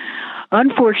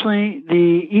 unfortunately,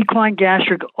 the equine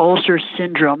gastric ulcer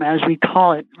syndrome, as we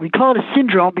call it a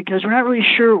syndrome because we're not really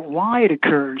sure why it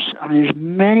occurs. I mean, there's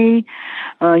many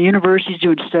universities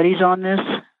doing studies on this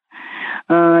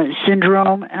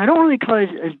syndrome. And I don't really call it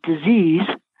a disease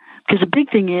because the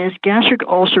big thing is gastric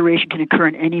ulceration can occur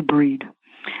in any breed.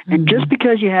 And just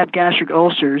because you have gastric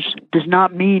ulcers does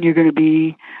not mean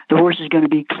the horse is going to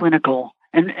be clinical.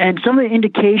 And some of the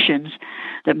indications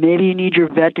that maybe you need your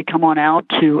vet to come on out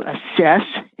to assess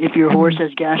if your horse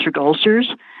has gastric ulcers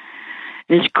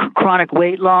is chronic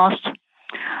weight loss,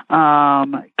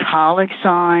 colic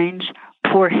signs,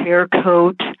 poor hair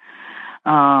coat,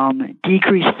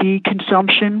 decreased feed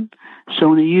consumption. So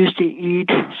when they used to eat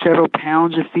several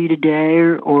pounds of feed a day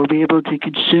or be able to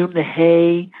consume the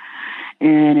hay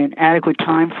in an adequate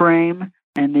time frame,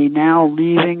 and they now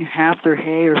leaving half their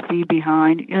hay or feed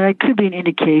behind, that could be an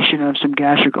indication of some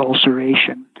gastric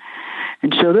ulceration.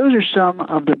 And so those are some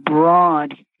of the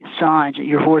broad signs that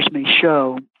your horse may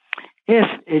show if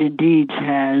it indeed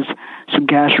has some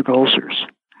gastric ulcers.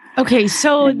 Okay,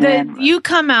 so you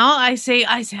come out, I say,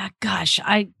 gosh,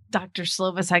 Dr.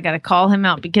 Slovis, I got to call him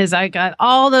out because I got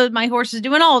my horses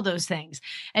doing all those things.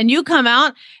 And you come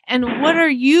out, and what are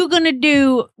you going to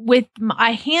do with,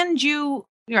 I hand your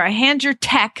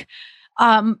Tack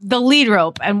the lead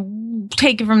rope and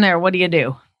take it from there. What do you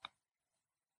do?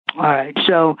 All right.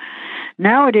 So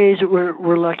nowadays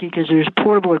we're lucky because there's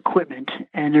portable equipment,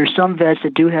 and there's some vets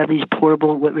that do have these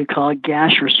portable, what we call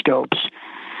gastroscopes.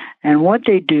 And what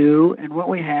they do, and what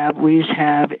we just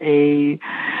have a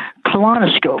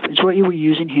colonoscope. It's what you would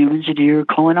use in humans to do your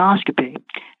colonoscopy.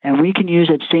 And we can use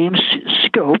that same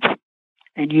scope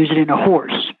and use it in a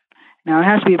horse. Now, it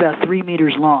has to be about 3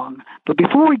 meters long. But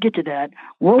before we get to that,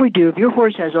 what we do, if your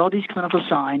horse has all these clinical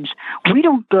signs, we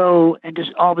don't go and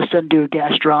just all of a sudden do a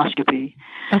gastroscopy.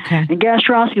 Okay. And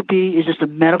gastroscopy is just a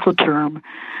medical term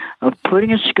of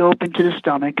putting a scope into the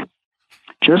stomach,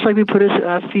 just like we put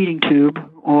a feeding tube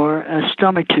or a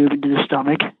stomach tube into the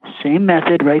stomach. Same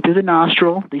method, right through the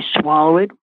nostril. They swallow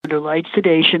it under light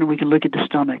sedation, and we can look at the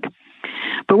stomach.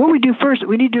 But what we do first,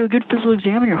 we need to do a good physical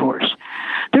exam on your horse.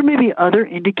 There may be other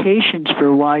indications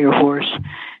for why your horse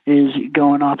is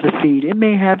going off the feed. It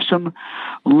may have some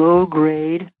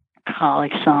low-grade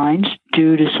colic signs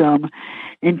due to some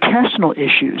intestinal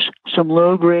issues, some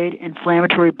low-grade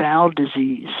inflammatory bowel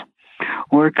disease,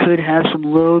 or it could have some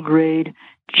low-grade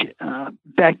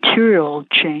bacterial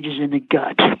changes in the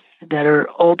gut that are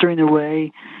altering the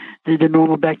way the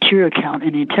normal bacterial count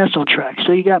in the intestinal tract.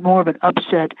 So you got more of an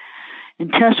upset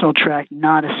intestinal tract,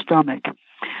 not a stomach.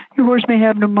 Your horse may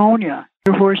have pneumonia.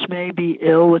 Your horse may be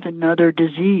ill with another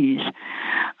disease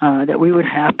that we would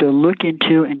have to look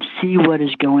into and see what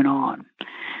is going on.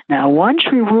 Now, once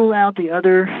we rule out the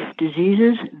other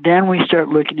diseases, then we start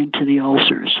looking into the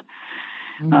ulcers.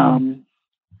 Mm-hmm.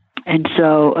 And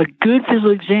so a good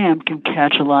physical exam can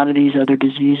catch a lot of these other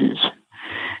diseases.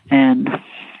 And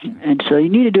so you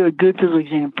need to do a good physical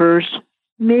exam first,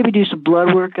 maybe do some blood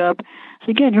workup. So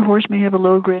again, your horse may have a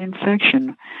low-grade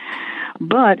infection.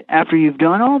 But after you've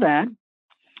done all that,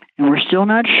 and we're still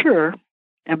not sure,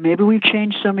 and maybe we've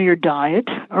changed some of your diet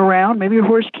around, maybe your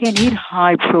horse can't eat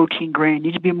high-protein grain, it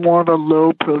needs to be more of a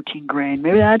low-protein grain.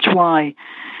 Maybe that's why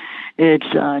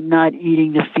it's not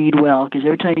eating the feed well, because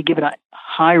every time you give it a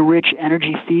high-rich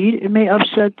energy feed, it may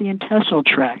upset the intestinal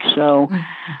tract. So,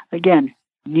 again,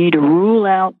 you need to rule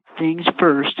out things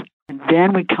first, and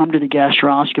then we come to the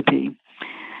gastroscopy.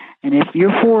 And if your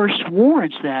horse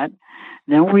warrants that,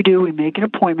 then what we do, we make an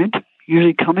appointment,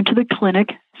 usually come into the clinic.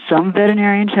 Some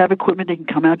veterinarians have equipment that can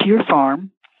come out to your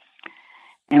farm,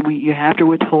 and you have to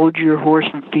withhold your horse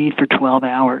from feed for 12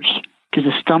 hours because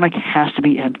the stomach has to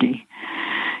be empty.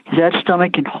 Because that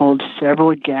stomach can hold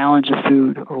several gallons of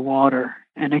food or water,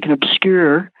 and it can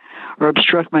obscure or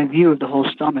obstruct my view of the whole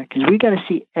stomach because we got to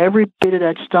see every bit of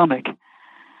that stomach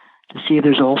to see if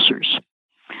there's ulcers.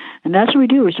 And that's what we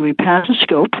do is we pass a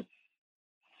scope,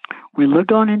 we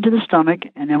look on into the stomach,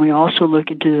 and then we also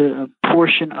look into a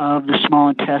portion of the small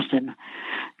intestine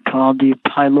called the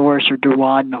pylorus or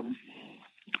duodenum.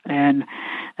 And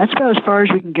that's about as far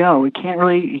as we can go. You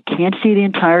can't see the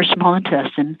entire small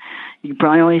intestine. You can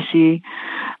probably only see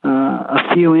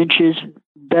a few inches.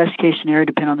 Best case scenario,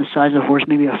 depending on the size of the horse,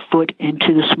 maybe a foot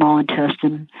into the small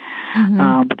intestine.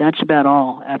 Mm-hmm. But that's about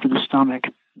all after the stomach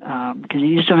because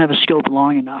you just don't have a scope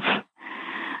long enough.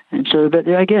 And so, but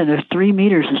again, there's 3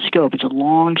 meters of scope. It's a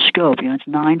long scope. It's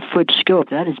 9-foot scope.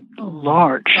 That is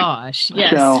large. Gosh,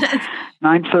 yes. So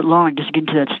 9 foot long just to get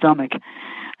into that stomach.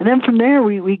 And then from there,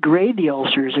 we grade the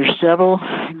ulcers. There's several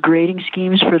grading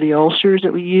schemes for the ulcers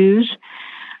that we use.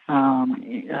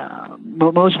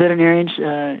 Most veterinarians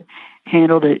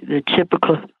handle the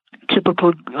typical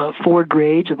 4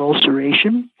 grades of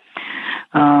ulceration.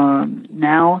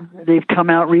 Now they've come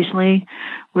out recently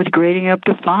with grading up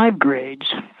to 5 grades.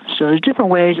 So there's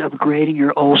different ways of grading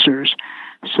your ulcers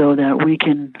so that we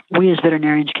as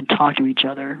veterinarians can talk to each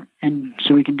other and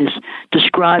so we can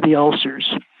describe the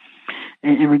ulcers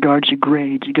in regards to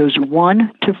grades. It goes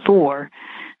 1 to 4,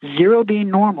 0 being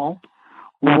normal.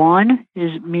 1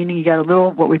 is meaning you got a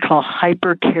little what we call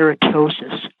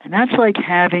hyperkeratosis, and that's like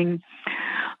having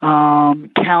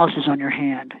calluses on your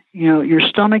hand. Your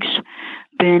stomach's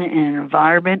been in an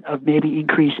environment of maybe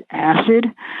increased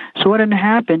acid. So what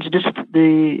happens,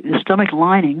 the stomach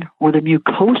lining, or the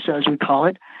mucosa as we call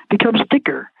it, becomes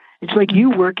thicker. It's like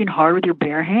you working hard with your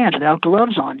bare hands without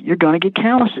gloves on. You're going to get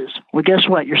calluses. Well, guess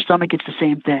what? Your stomach gets the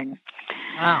same thing.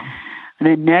 Wow. And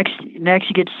then next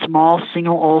you get small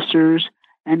single ulcers,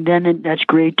 and then that's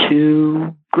grade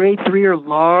 2. Grade 3 are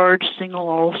large single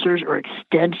ulcers or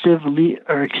extensive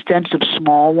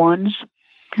small ones,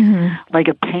 like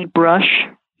a paintbrush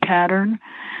pattern.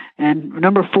 And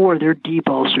number 4, they're deep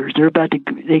ulcers.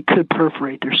 They could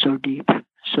perforate. They're so deep.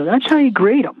 So that's how you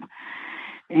grade them.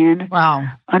 And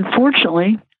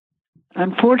unfortunately,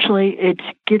 it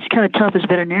gets kind of tough as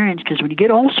veterinarians because when you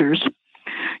get ulcers,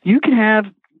 you can have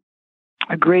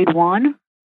a grade 1,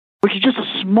 which is just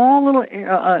a small little,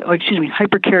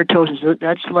 hyperkeratosis.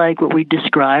 That's like what we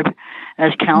describe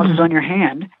as calluses on your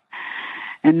hand.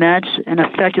 And that's an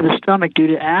effect of the stomach due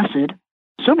to acid.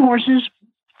 Some horses,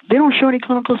 they don't show any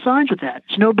clinical signs with that.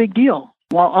 It's no big deal.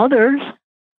 While others,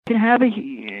 can have a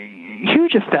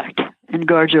huge effect in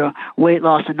regards to weight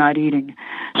loss and not eating.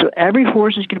 So every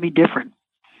horse is going to be different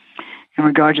in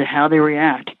regards to how they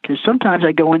react. Because sometimes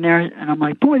I go in there and I'm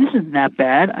like, boy, this isn't that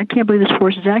bad. I can't believe this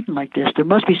horse is acting like this. There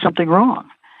must be something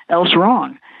else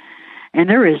wrong. And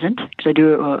there isn't, because I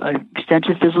do an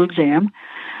extensive physical exam.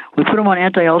 We put them on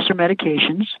anti-ulcer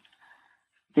medications.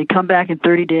 They come back in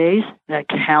 30 days. That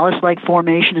callus-like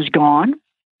formation is gone.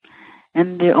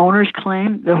 And the owners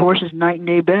claim the horse is night and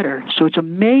day better. So it's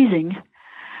amazing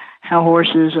how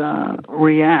horses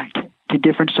react to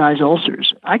different size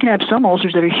ulcers. I can have some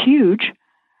ulcers that are huge,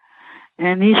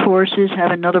 and these horses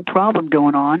have another problem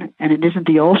going on, and it isn't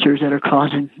the ulcers that are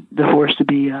causing the horse to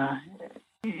be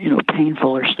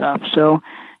painful or stuff. So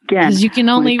again, because you can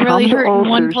only really hurt in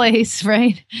one place,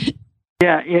 right?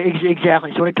 Yeah,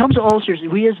 exactly. So when it comes to ulcers,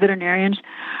 we as veterinarians,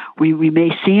 we may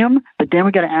see them, but then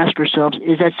we got to ask ourselves,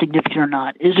 is that significant or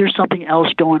not? Is there something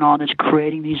else going on that's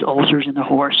creating these ulcers in the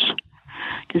horse?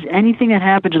 Because anything that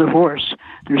happens to the horse,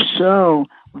 they're so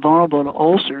vulnerable to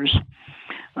ulcers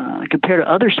compared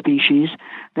to other species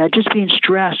that just being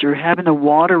stressed or having the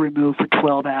water removed for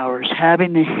 12 hours,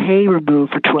 having the hay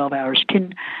removed for 12 hours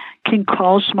can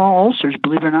cause small ulcers,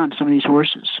 believe it or not, in some of these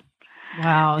horses.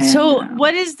 Wow. And, so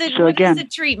what is the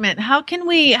treatment? How can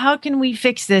we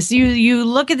fix this? You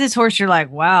look at this horse, you're like,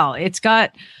 wow, it's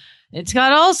got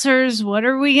ulcers. What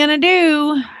are we going to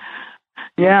do?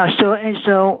 Yeah.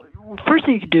 So first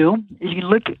thing you can do is you can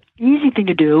look, easy thing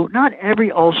to do. Not every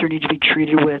ulcer needs to be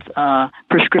treated with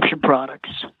prescription products.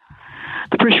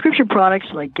 The prescription products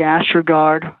like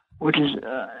GastroGuard, which is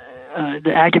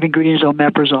the active ingredient is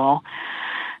omeprazole.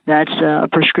 That's a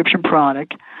prescription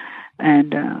product.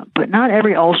 And but not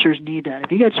every ulcers need that.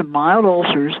 If you got some mild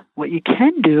ulcers, what you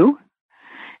can do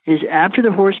is after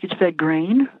the horse gets fed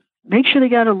grain, make sure they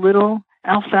got a little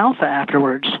alfalfa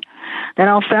afterwards. That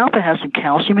alfalfa has some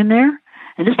calcium in there.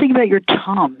 And just think about your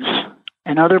Tums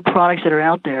and other products that are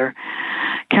out there.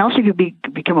 Calcium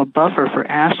could become a buffer for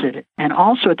acid. And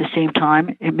also at the same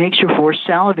time, it makes your horse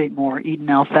salivate more eating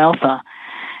alfalfa.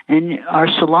 And our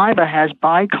saliva has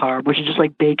bicarb, which is just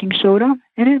like baking soda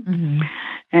in it. Mm-hmm.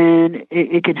 And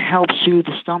it can help soothe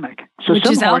the stomach. So which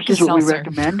some is horses, what we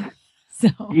recommend. So.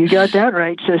 You got that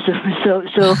right. So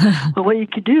but what you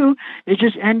could do is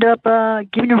just end up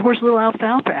giving your horse a little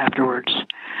alfalfa afterwards.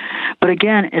 But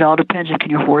again, it all depends on can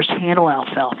your horse handle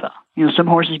alfalfa. Some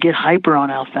horses get hyper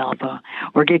on alfalfa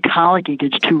or get colicky,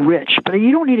 gets too rich. But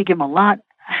you don't need to give them a lot,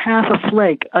 half a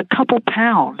flake, a couple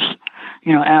pounds,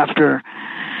 after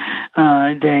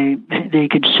they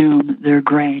consume their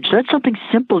grain. So that's something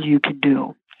simple you can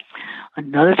do.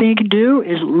 Another thing you can do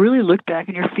is really look back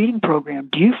in your feeding program.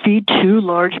 Do you feed 2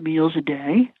 large meals a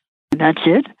day? And that's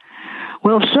it?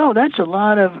 Well, if so, that's a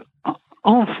lot of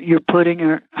oomph you're putting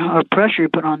or pressure you're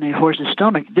putting on the horse's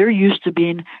stomach. They're used to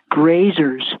being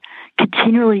grazers,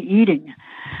 continually eating.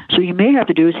 So you may have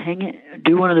to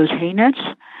do one of those hay nets.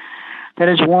 That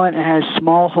is one that has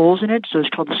small holes in it, so it's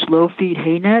called the slow feed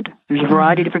hay net. There's a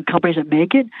variety of different companies that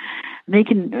make it. And they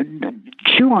can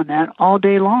chew on that all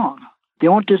day long. They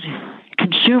won't just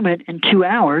consume it in 2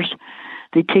 hours.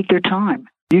 They take their time.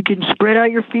 You can spread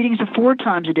out your feedings to 4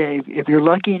 times a day. If you're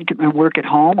lucky and can work at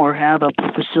home or have a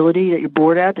facility that you're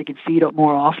bored at that can feed up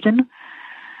more often.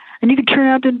 And you can turn it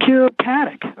out into a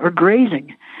paddock or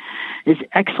grazing. It's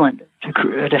excellent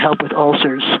to help with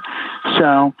ulcers.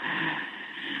 So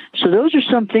those are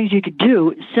some things you could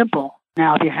do, simple.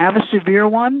 Now, if you have a severe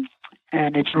one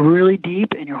and it's really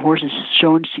deep and your horse is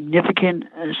showing significant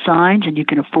signs and you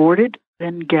can afford it,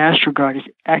 then GastroGuard is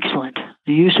excellent.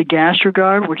 The use of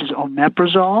GastroGuard, which is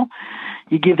omeprazole,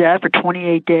 you give that for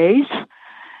 28 days.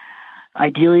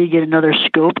 Ideally, you get another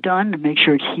scope done to make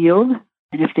sure it's healed.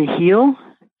 And if they heal,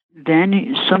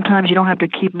 then sometimes you don't have to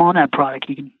keep them on that product.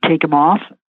 You can take them off,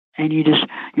 and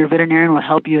your veterinarian will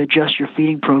help you adjust your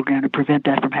feeding program to prevent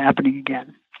that from happening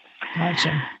again.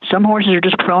 Gotcha. Some horses are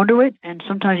just prone to it, and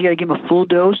sometimes you got to give them a full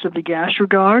dose of the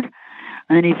GastroGuard,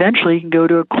 and then eventually you can go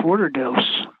to a quarter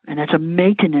dose, and that's a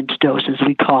maintenance dose, as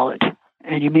we call it.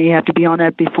 And you may have to be on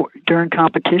that during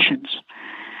competitions.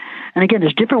 And again,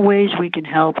 there's different ways we can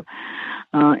help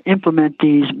implement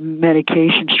these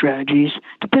medication strategies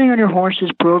depending on your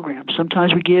horse's program.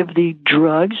 Sometimes we give the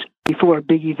drugs before a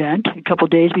big event, a couple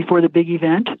of days before the big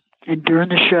event, and during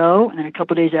the show, and then a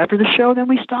couple of days after the show, then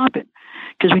we stop it.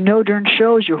 Because we know during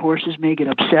shows your horses may get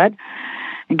upset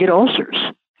and get ulcers.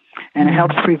 And it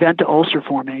helps prevent the ulcer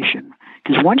formation.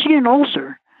 Because once you get an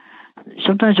ulcer,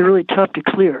 sometimes they're really tough to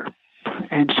clear.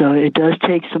 And so it does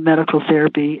take some medical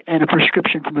therapy and a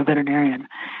prescription from a veterinarian.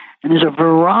 And there's a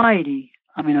variety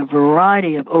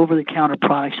of over-the-counter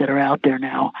products that are out there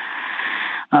now.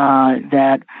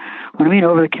 that, what I mean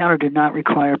over-the-counter, did not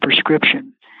require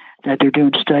prescription, that they're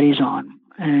doing studies on.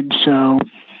 And so,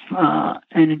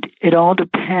 and it all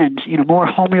depends, more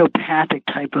homeopathic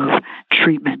type of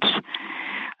treatments.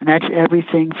 And that's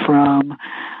everything from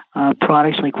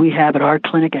products like we have at our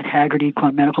clinic at Haggard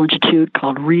Equine Medical Institute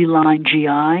called Reline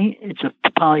GI. It's a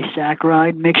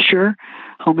polysaccharide mixture,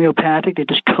 homeopathic, that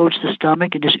just coats the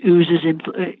stomach and just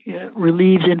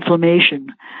relieves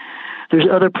inflammation. There's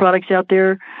other products out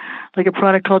there, like a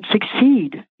product called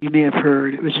Succeed, you may have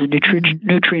heard. It was a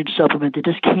nutrient supplement that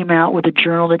just came out with a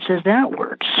journal that says that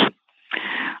works.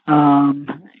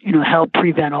 Help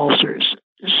prevent ulcers.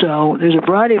 So there's a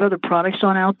variety of other products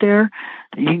out there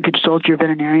that you can consult your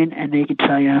veterinarian and they can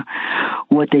tell you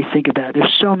what they think about it.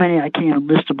 There's so many, I can't even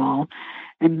list them all.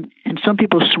 And some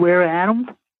people swear at them,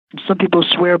 and some people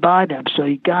swear by them. So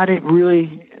you got to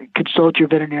really consult your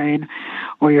veterinarian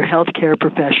or your healthcare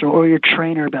professional or your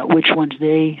trainer about which ones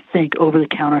they think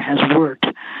over-the-counter has worked.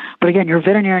 But again, your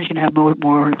veterinarian is going to have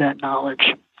more of that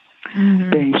knowledge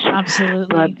base.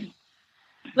 Absolutely.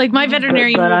 Like my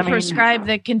veterinarian will prescribe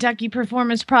the Kentucky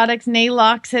Performance Products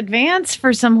Nalox Advance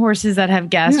for some horses that have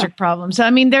gastric problems.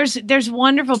 So, there's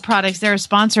wonderful products. They're a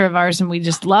sponsor of ours, and we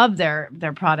just love their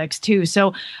products too.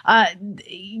 So,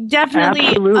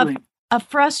 definitely a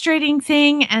frustrating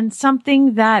thing and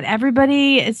something that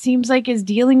everybody, it seems like, is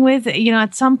dealing with,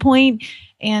 at some point.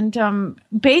 And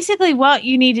basically what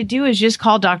you need to do is just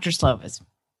call Dr. Slovis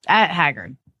at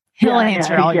Haggard. He'll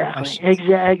answer all your questions.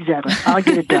 Exactly. I'll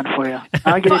get it done for you.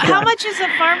 How much is a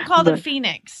farm called the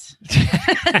Phoenix?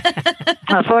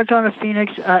 A farm called the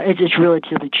Phoenix, it's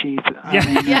relatively cheap.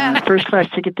 First class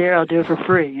ticket there, I'll do it for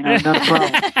free. Not a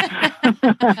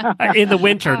problem. In the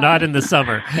winter, not in the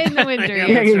summer. In the winter,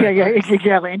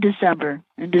 exactly. In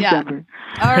December.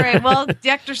 All right. Well,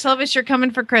 Dr. Slovis, you're coming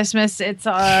for Christmas. It's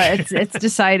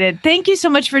decided. Thank you so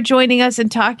much for joining us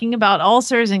and talking about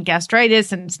ulcers and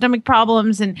gastritis and stomach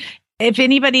problems. And if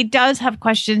anybody does have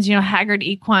questions, Haggard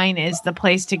Equine is the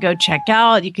place to go check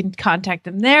out. You can contact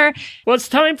them there. Well, it's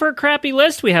time for a crappy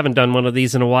list. We haven't done one of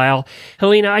these in a while.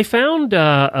 Helena, I found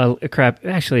a crap.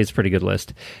 Actually, it's a pretty good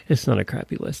list. It's not a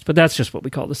crappy list, but that's just what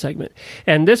we call the segment.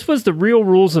 And this was the real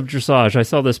rules of dressage. I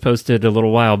saw this posted a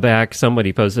little while back.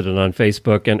 Somebody posted it on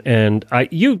Facebook, and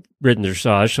you've ridden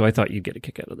dressage, so I thought you'd get a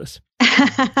kick out of this.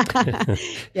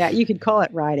 Yeah, you could call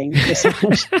it riding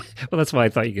dressage. Well, that's why I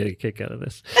thought you'd get a kick out of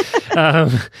this.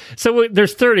 So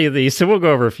there's 30 of these, so we'll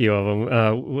go over a few of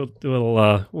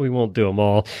them. We won't do them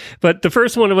all. But the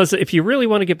first one was, if you really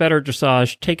want to get better at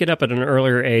dressage, take it up at an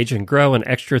earlier age and grow an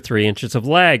extra 3 inches of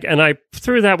leg. And I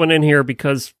threw that one in here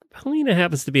because Helena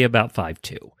happens to be about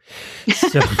 5'2".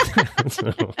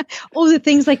 So. All the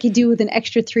things like you do with an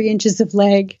extra 3 inches of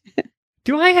leg.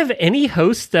 Do I have any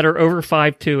hosts that are over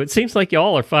 5'2"? It seems like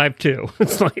y'all are 5'2".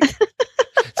 It's like,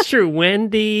 it's true.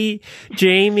 Wendy,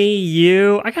 Jamie,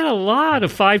 you. I got a lot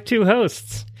of 5'2"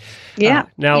 hosts. Yeah.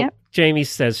 Jamie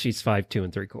says she's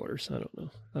 5'2 3/4. I don't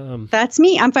know. That's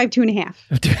me. I'm 5'2.5".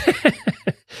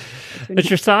 A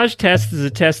dressage test is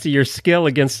a test of your skill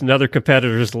against another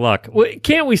competitor's luck.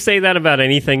 Can't we say that about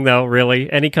anything, though,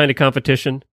 really? Any kind of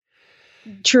competition?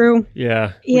 True.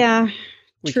 Yeah. Yeah.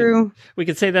 True. We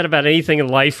could say that about anything in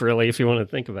life, really, if you want to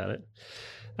think about it.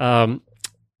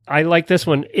 I like this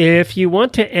one. If you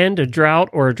want to end a drought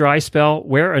or a dry spell,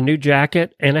 wear a new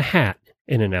jacket and a hat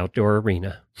in an outdoor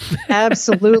arena.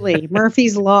 Absolutely.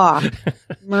 Murphy's Law.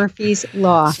 Murphy's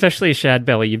Law. Especially a shad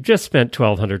belly you've just spent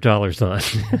 $1,200 on.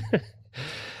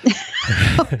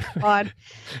 Oh, God.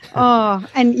 Oh,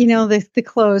 and the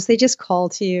clothes, they just call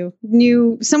to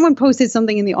you. Someone posted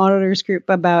something in the auditors group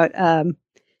about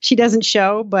she doesn't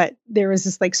show, but there was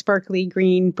this like sparkly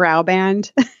green brow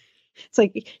band. It's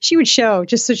like she would show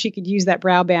just so she could use that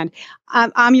brow band.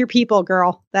 I'm your people,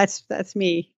 girl. That's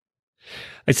me.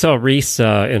 I saw Reese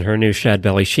in her new shad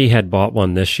belly. She had bought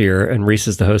one this year, and Reese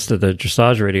is the host of the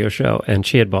dressage radio show, and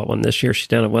she had bought one this year. She's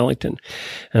down in Wellington.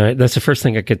 That's the first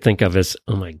thing I could think of is,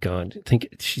 oh my God,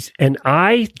 and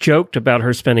I joked about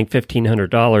her spending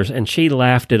 $1,500, and she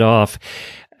laughed it off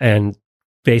and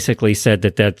basically said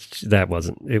that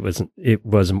wasn't it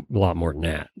was a lot more than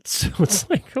that. So it's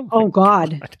like, oh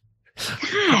God.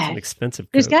 That's an expensive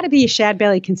coat. There's got to be a shad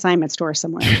belly consignment store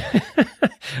somewhere.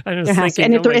 I was thinking,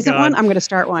 and if there isn't one, I'm going to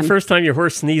start one. The first time your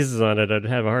horse sneezes on it, I'd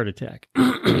have a heart attack.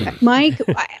 Mike,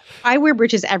 I wear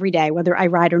breeches every day, whether I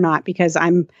ride or not, because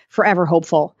I'm forever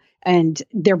hopeful. And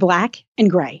they're black and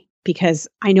gray because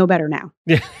I know better now.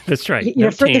 Yeah, that's right.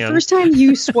 The first time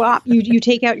you swap, you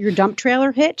take out your dump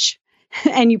trailer hitch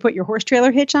and you put your horse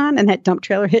trailer hitch on, and that dump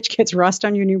trailer hitch gets rust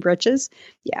on your new breeches.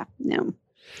 Yeah, no.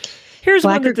 Here's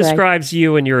Black one that or gray. describes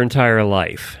you and your entire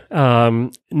life.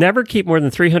 Never keep more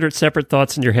than 300 separate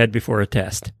thoughts in your head before a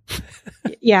test.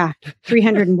 Yeah,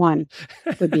 301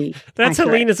 would be. That's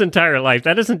accurate. Helena's entire life.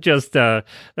 That isn't just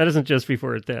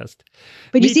before a test.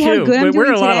 But you Me see how too. good I'm doing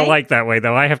We're a lot today? alike that way,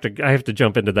 though. I have to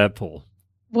jump into that pool.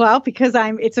 Well, because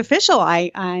it's official.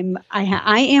 I am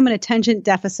an attention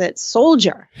deficit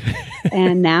soldier,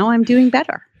 and now I'm doing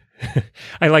better.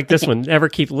 I like this one. Never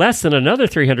keep less than another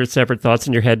 300 separate thoughts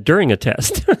in your head during a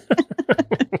test.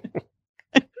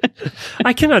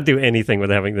 I cannot do anything with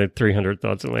having the 300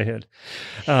 thoughts in my head.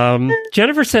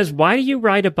 Jennifer says, why do you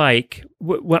ride a bike?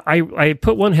 Well, I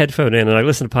put one headphone in and I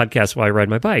listen to podcasts while I ride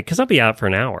my bike because I'll be out for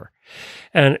an hour.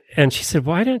 And she said,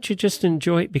 why don't you just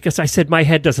enjoy it? Because I said, my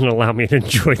head doesn't allow me to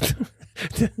enjoy them.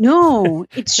 No,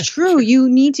 it's true. You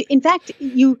need to, in fact,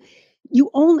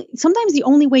 sometimes the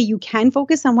only way you can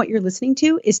focus on what you're listening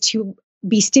to is to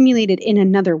be stimulated in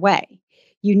another way.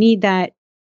 You need the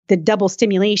double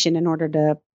stimulation in order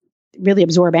to really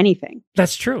absorb anything.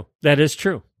 That's true. That is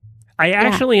true. I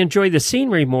actually enjoy the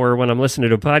scenery more when I'm listening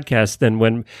to a podcast than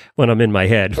when I'm in my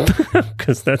head,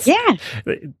 because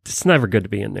it's never good to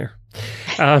be in there.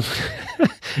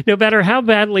 No matter how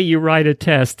badly you write a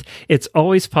test, it's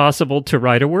always possible to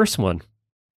write a worse one.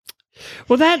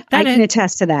 Well, I can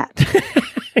attest to that.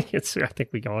 I think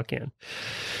we all can.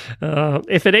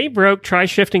 If it ain't broke, try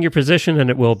shifting your position and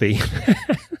it will be.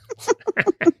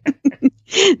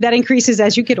 That increases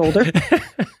as you get older.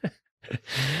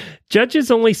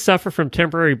 Judges only suffer from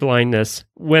temporary blindness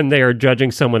when they are judging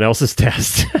someone else's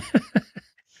test.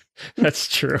 That's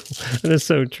true. That is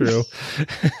so true.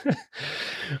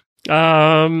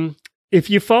 If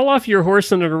you fall off your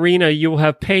horse in an arena, you will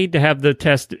have paid to have the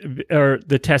test or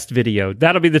the test video.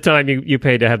 That'll be the time you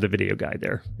pay to have the video guy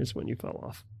there, is when you fall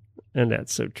off. And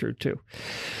that's so true, too.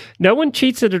 No one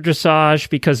cheats at a dressage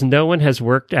because no one has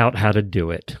worked out how to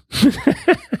do it.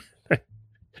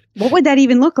 What would that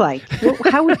even look like?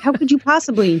 How could you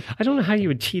possibly? I don't know how you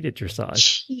would cheat at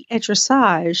dressage. Cheat at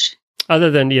dressage.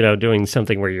 Other than, doing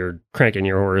something where you're cranking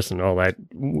your horse and all that,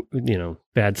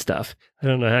 bad stuff. I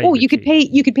don't know how. Oh, you could pay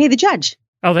the judge.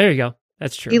 Oh, there you go.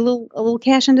 That's true. A little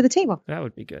cash under the table. That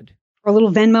would be good. Or a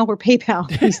little Venmo or PayPal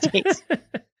these days.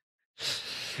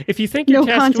 If you think your no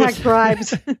test contact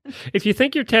bribes. If you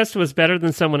think your test was better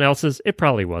than someone else's, it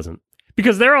probably wasn't.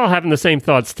 Because they're all having the same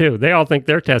thoughts too. They all think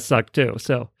their test sucked too.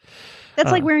 So that's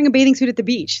like wearing a bathing suit at the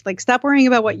beach. Like, stop worrying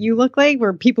about what you look like,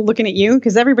 where people looking at you,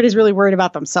 because everybody's really worried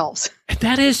about themselves.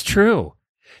 That is true.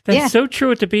 That's so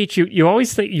true at the beach. You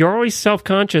always think you're always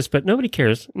self-conscious, but nobody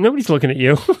cares. Nobody's looking at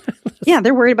you. Yeah,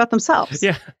 they're worried about themselves.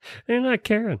 Yeah, they're not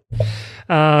caring.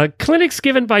 Clinics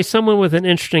given by someone with an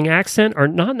interesting accent are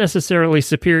not necessarily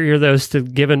superior to those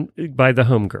given by the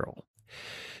homegirl.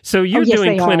 So you're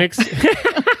doing clinics.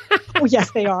 Oh,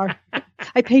 yes, they are.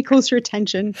 I pay closer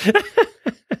attention.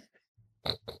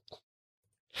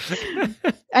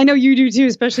 I know you do too,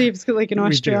 especially if it's like an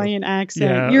Australian accent.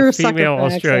 Yeah, you're a female sucker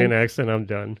for Australian accent. I'm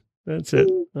done. That's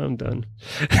it. I'm done.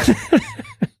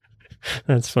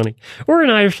 That's funny. Or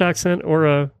an Irish accent, or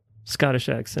a Scottish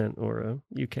accent, or a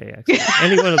UK accent.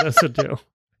 Any one of those would do.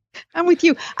 I'm with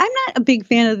you. I'm not a big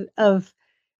fan of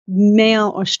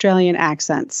male Australian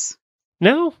accents.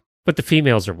 No, but the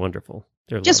females are wonderful.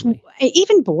 They're just lovely.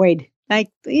 Even Boyd. Like,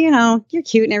 you're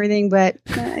cute and everything, but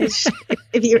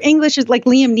if your English is like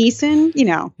Liam Neeson,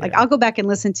 like I'll go back and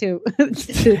listen to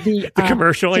the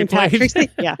commercial he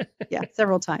played. Yeah,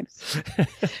 several times.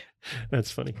 That's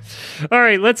funny. All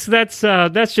right,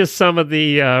 that's just some of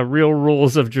the real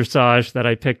rules of dressage that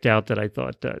I picked out that I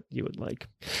thought you would like.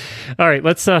 All right,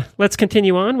 let's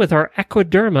continue on with our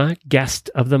Equiderma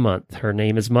guest of the month. Her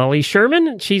name is Molly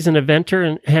Sherman. She's an eventer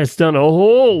and has done a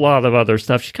whole lot of other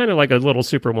stuff. She's kind of like a little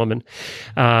superwoman.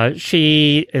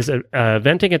 She is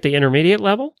eventing at the intermediate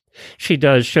level. She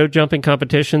does show jumping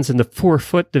competitions in the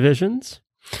 4-foot divisions.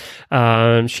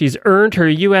 She's earned her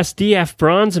USDF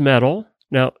bronze medal.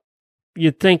 Now,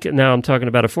 you'd think now I'm talking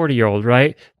about a 40-year-old,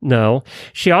 right? No.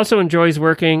 She also enjoys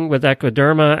working with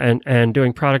Equiderma and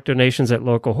doing product donations at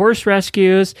local horse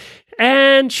rescues.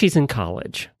 And she's in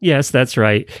college. Yes, that's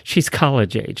right. She's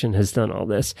college age and has done all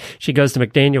this. She goes to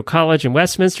McDaniel College in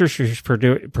Westminster. She's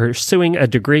pursuing a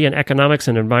degree in economics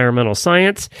and environmental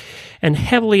science, and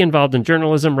heavily involved in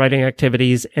journalism, writing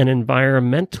activities, and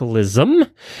environmentalism.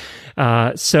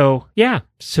 So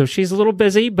she's a little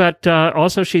busy, but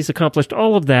also she's accomplished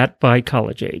all of that by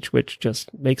college age, which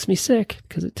just makes me sick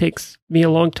because it takes me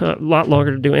a lot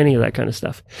longer to do any of that kind of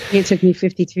stuff. It took me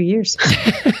 52 years.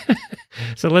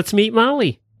 So let's meet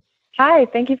Molly. Hi,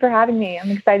 thank you for having me.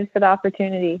 I'm excited for the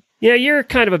opportunity. Yeah, you're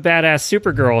kind of a badass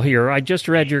Supergirl here. I just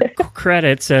read your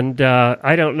credits, and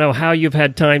I don't know how you've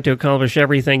had time to accomplish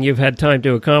everything you've had time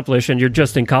to accomplish, and you're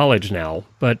just in college now.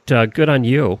 But good on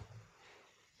you.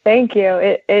 Thank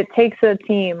you. It takes a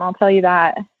team, I'll tell you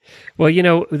that. Well,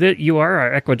 you are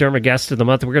our Equiderma guest of the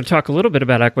month. We're going to talk a little bit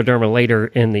about Equiderma later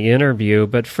in the interview.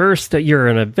 But first, you're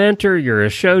an inventor, you're a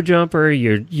show jumper,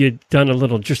 you've done a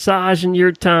little dressage in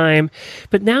your time.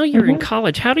 But now you're in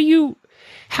college. How do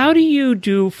you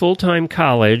do full-time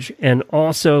college and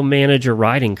also manage a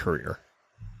riding career?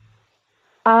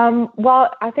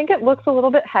 Well, I think it looks a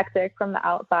little bit hectic from the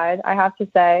outside, I have to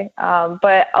say.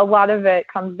 But a lot of it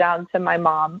comes down to my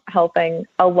mom helping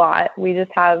a lot. We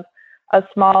just have a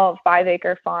small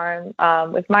 5-acre farm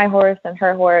with my horse and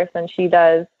her horse, and she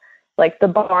does like the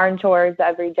barn chores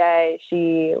every day.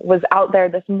 She was out there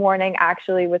this morning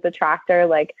actually with the tractor,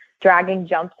 like dragging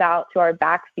jumps out to our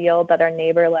back field that our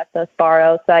neighbor lets us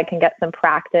borrow so I can get some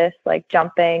practice, like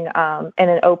jumping in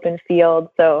an open field.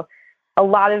 So a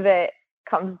lot of it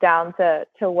comes down to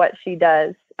what she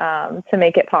does to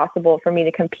make it possible for me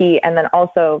to compete, and then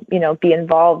also, be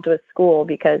involved with school,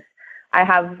 because I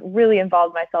have really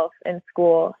involved myself in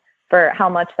school for how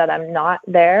much that I'm not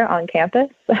there on campus.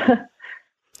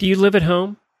 Do you live at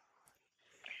home?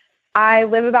 I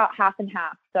live about half and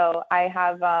half. So I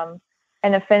have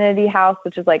an affinity house,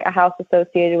 which is like a house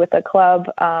associated with a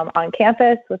club on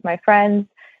campus with my friends,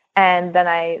 and then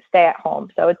I stay at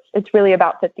home. So it's really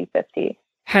about 50-50.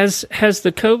 Has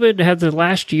the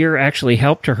last year actually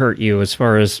helped or hurt you as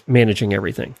far as managing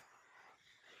everything?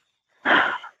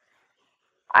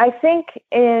 I think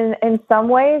in some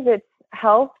ways it's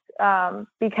helped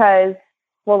because,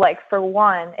 well, like for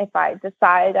one, if I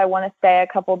decide I want to stay a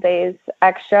couple days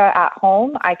extra at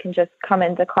home, I can just come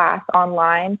into class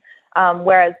online.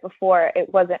 Whereas before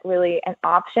it wasn't really an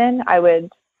option. I would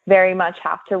very much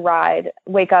have to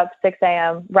wake up 6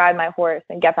 a.m., ride my horse,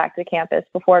 and get back to campus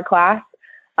before class.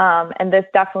 And this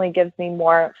definitely gives me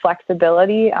more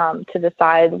flexibility to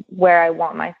decide where I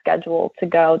want my schedule to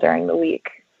go during the week.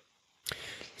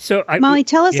 So, Molly,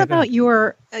 tell us about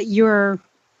your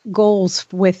goals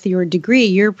with your degree.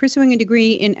 You're pursuing a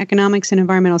degree in economics and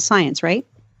environmental science, right?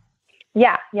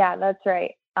 Yeah, that's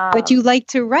right. But you like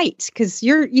to write, because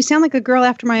you sound like a girl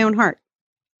after my own heart.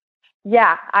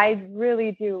 Yeah, I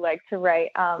really do like to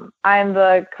write. I'm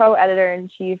the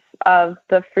co-editor-in-chief of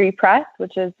the Free Press,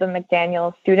 which is the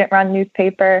McDaniel student-run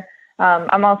newspaper.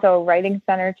 I'm also a writing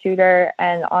center tutor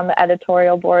and on the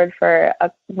editorial board for a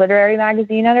literary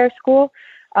magazine at our school.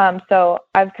 So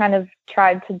I've kind of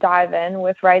tried to dive in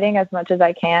with writing as much as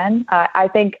I can. I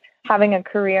think having a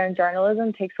career in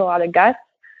journalism takes a lot of guts.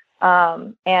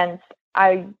 And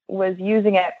I was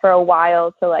using it for a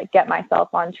while to like get myself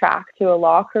on track to a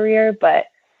law career, but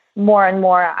more and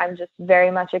more, I'm just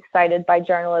very much excited by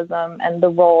journalism and the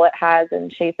role it has in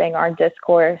shaping our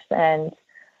discourse. And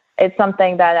it's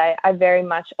something that I very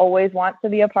much always want to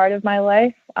be a part of my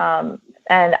life. And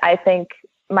I think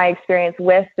my experience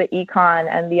with the econ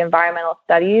and the environmental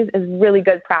studies is really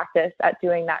good practice at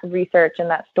doing that research and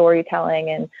that storytelling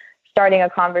and starting a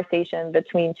conversation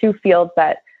between two fields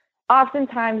that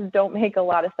oftentimes don't make a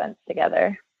lot of sense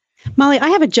together. Molly, I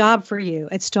have a job for you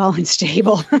at Stall and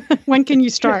Stable. When can you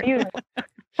start?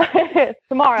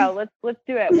 Tomorrow. Let's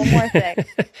do it. One more thing.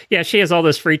 Yeah, she has all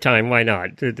this free time. Why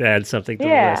not to add something to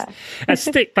the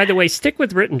list? By the way, stick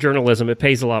with written journalism. It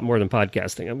pays a lot more than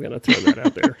podcasting. I'm going to throw that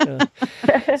out there.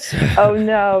 Oh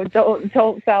no!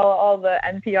 Don't sell all the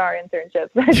NPR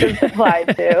internships I just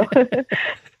applied to.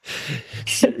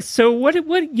 So what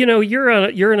you're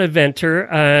an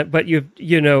eventer, but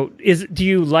do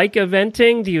you like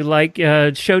eventing? Do you like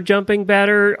show jumping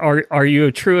better? Are you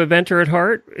a true eventer at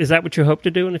heart? Is that what you hope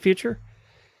to do in the future?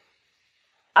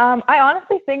 I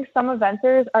honestly think some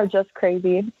eventers are just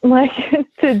crazy. Like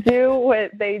to do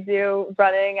what they do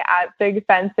running at big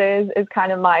fences is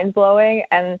kind of mind blowing.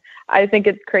 And I think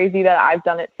it's crazy that I've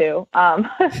done it too.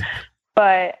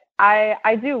 But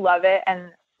I do love it.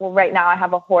 And well, right now I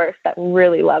have a horse that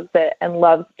really loves it and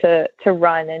loves to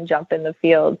run and jump in the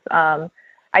fields.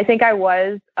 I think I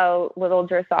was a little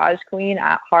dressage queen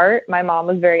at heart. My mom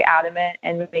was very adamant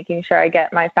in making sure I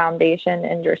get my foundation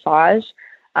in dressage.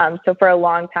 So for a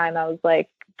long time, I was like,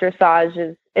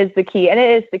 dressage is the key. And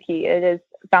it is the key. It is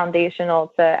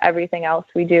foundational to everything else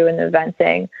we do in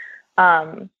eventing.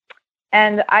 And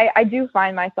I do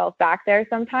find myself back there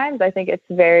sometimes. I think it's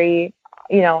very,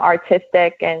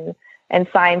 artistic and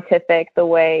scientific the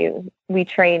way we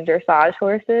train dressage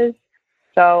horses.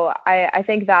 So I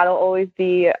think that'll always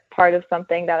be part of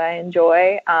something that I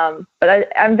enjoy. But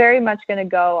I'm very much going to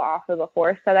go off of the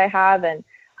horse that I have. And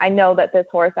I know that this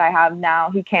horse I have now,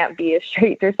 he can't be a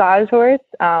straight dressage horse.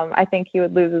 I think he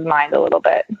would lose his mind a little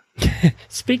bit.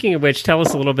 Speaking of which, tell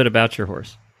us a little bit about your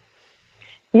horse.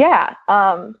 Yeah.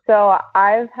 So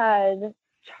I've had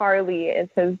Charlie is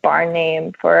his barn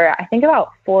name for, I think,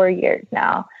 about 4 years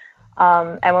now.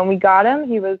 And when we got him,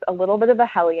 he was a little bit of a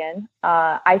hellion.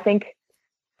 I think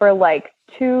for like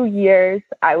 2 years,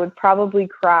 I would probably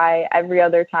cry every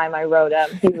other time I rode him.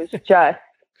 He was just,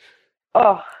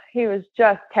 he was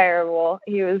just terrible.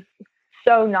 He was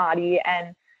so naughty.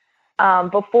 And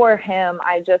before him,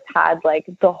 I just had like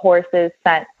the horses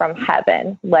sent from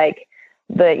heaven, like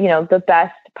the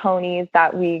best ponies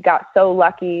that we got so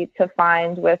lucky to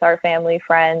find with our family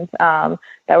friends,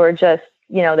 that were just,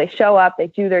 they show up, they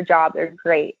do their job, they're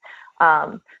great.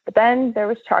 But then there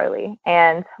was Charlie,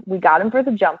 and we got him for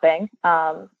the jumping.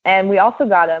 And we also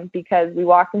got him because we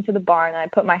walked into the barn and I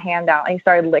put my hand out and he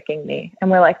started licking me. And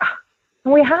we're like,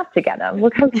 we have to get him.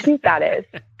 Look how cute that is.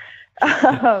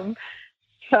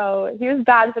 So he was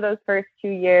bad for those first 2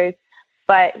 years,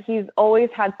 but he's always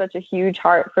had such a huge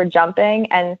heart for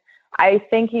jumping. And I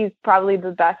think he's probably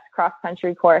the best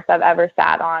cross-country course I've ever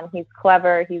sat on. He's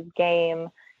clever. He's game.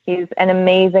 He's an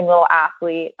amazing little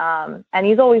athlete. And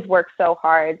he's always worked so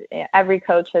hard. Every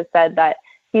coach has said that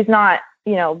he's not,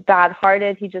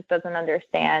 bad-hearted. He just doesn't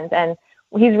understand. And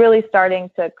he's really starting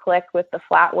to click with the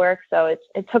flat work. So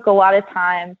it took a lot of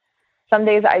time. Some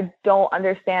days I don't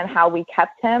understand how we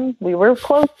kept him. We were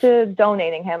close to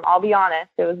donating him. I'll be honest.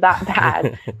 It was that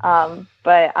bad.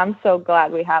 But I'm so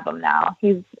glad we have him now.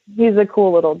 He's a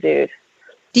cool little dude.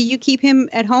 Do you keep him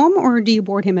at home or do you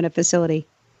board him at a facility?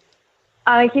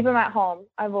 I keep him at home.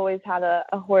 I've always had a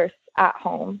horse at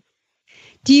home.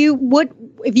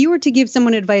 If you were to give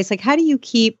someone advice, like how do you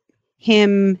keep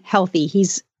him healthy?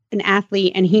 He's an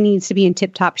athlete and he needs to be in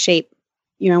tip-top shape.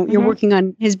 You're working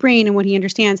on his brain and what he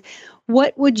understands.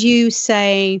 What would you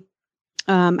say,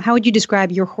 how would you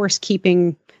describe your horse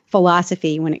keeping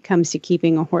philosophy when it comes to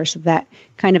keeping a horse of that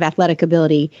kind of athletic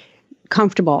ability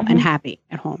comfortable and happy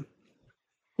at home?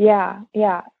 Yeah.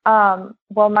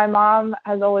 Well, my mom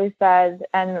has always said,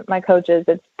 and my coaches,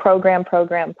 it's program,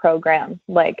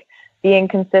 like being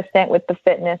consistent with the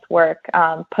fitness work,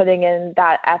 putting in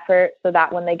that effort so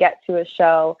that when they get to a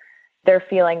show, they're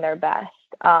feeling their best.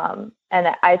 And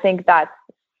I think that's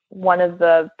one of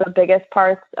the biggest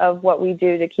parts of what we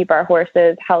do to keep our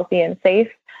horses healthy and safe.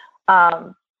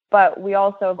 But we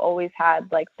also have always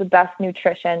had like the best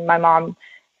nutrition. My mom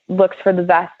looks for the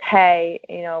best hay.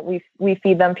 We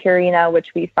feed them Purina,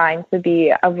 which we find to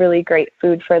be a really great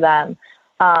food for them.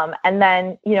 And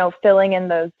then, filling in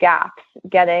those gaps,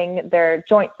 getting their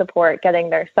joint support, getting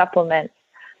their supplements.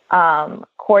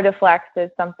 Cordiflex is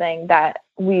something that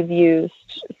we've used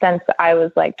since I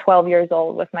was like 12 years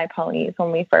old with my ponies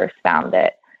when we first found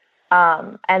it.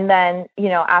 And then,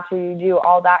 after you do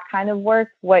all that kind of work,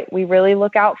 what we really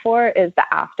look out for is the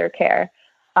aftercare.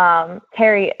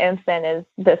 Terry Impson is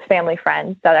this family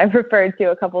friend that I've referred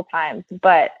to a couple times,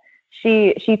 but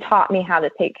she taught me how to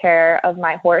take care of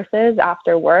my horses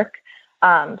after work.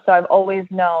 So I've always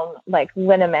known like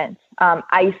liniment,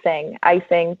 icing,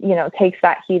 takes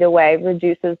that heat away,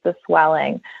 reduces the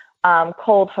swelling,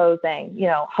 cold hosing,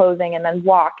 hosing and then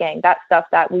walking, that stuff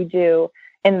that we do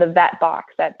in the vet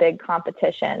box at big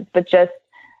competitions, but just,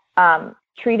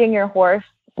 treating your horse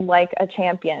like a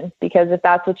champion, because if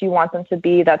that's what you want them to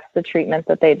be, that's the treatment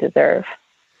that they deserve.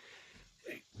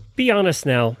 Be honest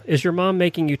now. Is your mom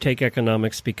making you take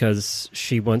economics because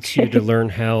she wants you to learn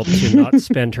how to not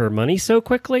spend her money so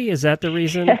quickly? Is that the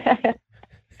reason?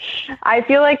 I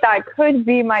feel like that could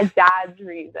be my dad's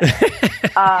reason,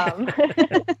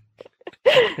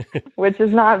 which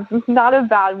is not a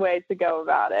bad way to go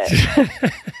about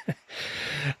it.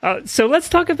 So let's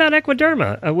talk about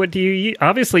Equiderma. What do you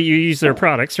obviously you use their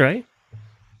products, right?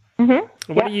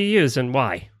 Mm-hmm. What do you use and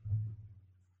why?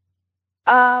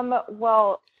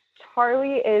 Well,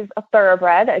 Charlie is a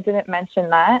thoroughbred. I didn't mention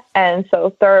that. And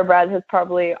so thoroughbred has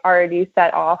probably already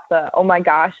set off the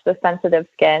sensitive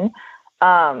skin.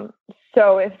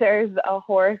 So if there's a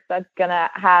horse that's going to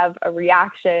have a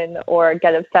reaction or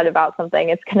get upset about something,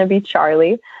 it's going to be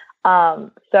Charlie.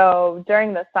 So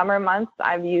during the summer months,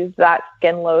 I've used that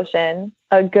skin lotion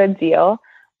a good deal.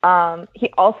 He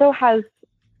also has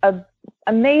an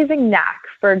amazing knack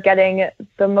for getting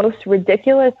the most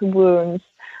ridiculous wounds,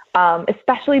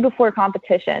 especially before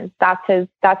competitions. That's his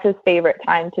favorite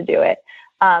time to do it.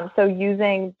 So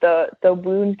using the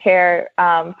wound care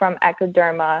from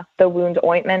Equiderma, the wound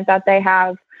ointment that they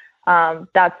have,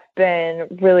 that's been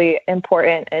really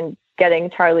important in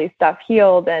getting Charlie's stuff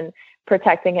healed and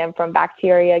protecting him from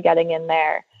bacteria getting in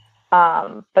there.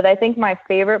 But I think my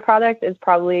favorite product is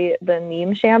probably the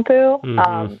neem shampoo.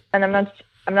 And I'm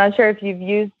not sure if you've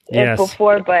used it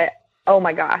before, but oh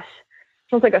my gosh, it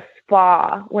smells like a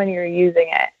spa when you're using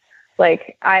it.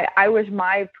 Like I wish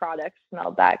my product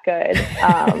smelled that good.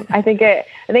 I think it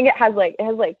has like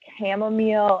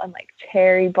chamomile and like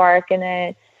cherry bark in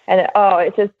it, and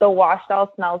it's just, the wash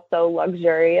gel smells so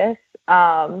luxurious.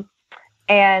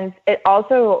 And it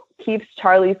also keeps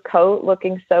Charlie's coat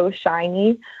looking so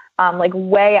shiny, like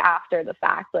way after the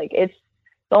fact. Like, it's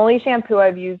the only shampoo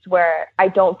I've used where I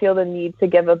don't feel the need to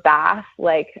give a bath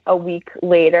like a week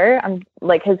later. I'm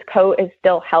like, his coat is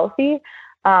still healthy.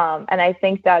 And I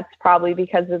think that's probably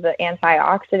because of the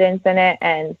antioxidants in it,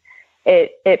 and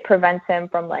it prevents him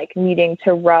from like needing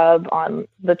to rub on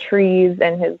the trees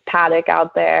in his paddock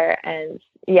out there. And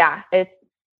yeah,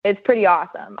 it's pretty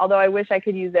awesome. Although I wish I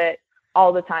could use it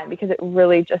all the time because it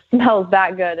really just smells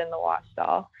that good in the wash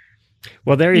stall.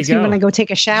 Well, there you go. When I go take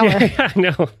a shower. I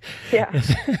know. Yeah.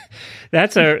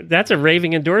 That's a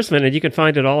raving endorsement, and you can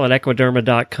find it all at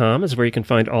equiderma.com is where you can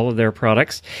find all of their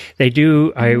products. They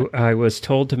do, I was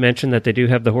told to mention that they do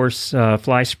have the horse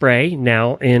fly spray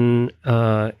now in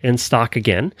stock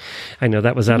again. I know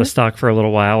that was out of stock for a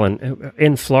little while, and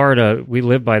in Florida, we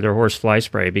live by their horse fly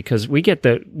spray because we get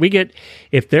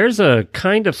if there's a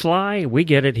kind of fly, we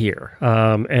get it here.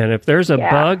 And if there's a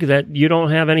bug that you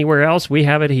don't have anywhere else, we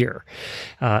have it here.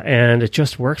 And it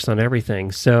just works on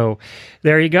everything. So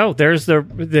there you go. There's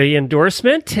the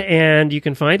endorsement, and you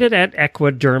can find it at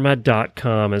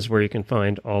equiderma.com is where you can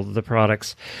find all of the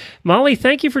products. Molly,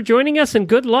 thank you for joining us, and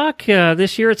good luck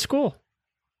this year at school.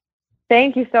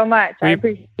 Thank you so much. I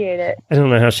appreciate it. I don't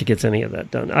know how she gets any of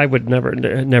that done. I would never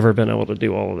been able to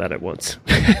do all of that at once.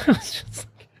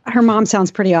 Her mom sounds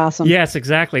pretty awesome. Yes,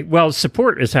 exactly. Well,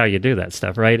 support is how you do that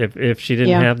stuff, right? If she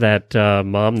didn't have that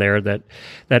mom there,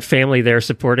 that family there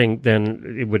supporting,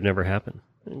 then it would never happen.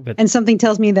 And something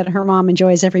tells me that her mom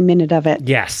enjoys every minute of it.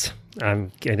 Yes,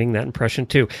 I'm getting that impression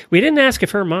too. We didn't ask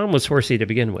if her mom was horsey to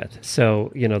begin with,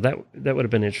 so that would have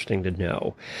been interesting to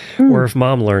know, or if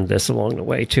mom learned this along the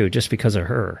way too, just because of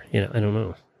her. I don't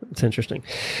know. It's interesting.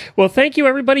 Well, thank you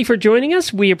everybody for joining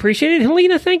us. We appreciate it.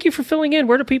 Helena, thank you for filling in.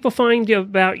 Where do people find you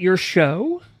about your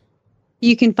show?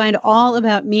 You can find all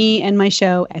about me and my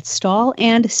show at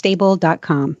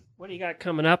stallandstable.com. What do you got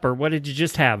coming up, or what did you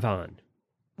just have on?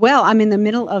 Well, I'm in the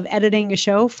middle of editing a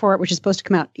show for it, which is supposed to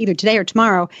come out either today or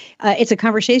tomorrow. It's a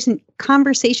conversation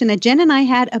that Jen and I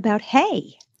had about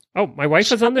hay. Oh, my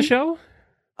wife was on the show?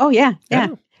 Oh, yeah.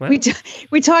 Oh, wow.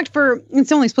 We talked for,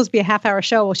 it's only supposed to be a half-hour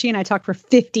show. Well, she and I talked for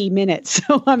 50 minutes,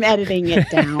 so I'm editing it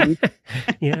down.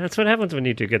 Yeah, that's what happens when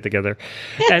you two get together.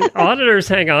 And auditors,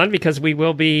 hang on, because we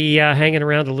will be hanging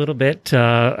around a little bit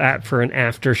for an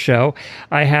after show.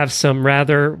 I have some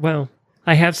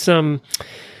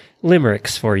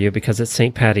limericks for you because it's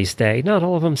St. Paddy's Day. Not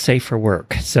all of them safe for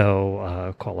work.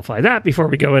 So qualify that before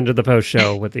we go into the post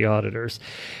show with the auditors.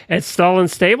 At Stall and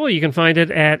Stable, you can find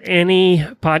it at any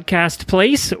podcast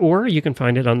place, or you can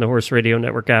find it on the Horse Radio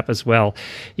Network app as well.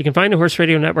 You can find the Horse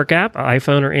Radio Network app,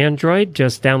 iPhone or Android.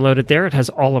 Just download it there. It has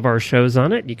all of our shows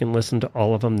on it. You can listen to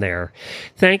all of them there.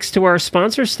 Thanks to our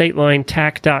sponsors,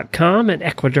 StatelineTack.com and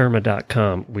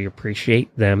Equiderma.com. We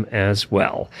appreciate them as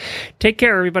well. Take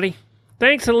care, everybody.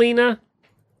 Thanks, Helena.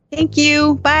 Thank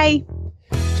you. Bye.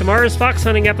 Tomorrow's fox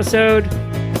hunting episode,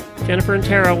 Jennifer and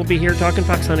Tara will be here talking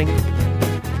fox hunting.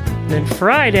 And then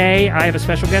Friday, I have a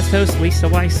special guest host, Lisa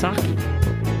Wysocki.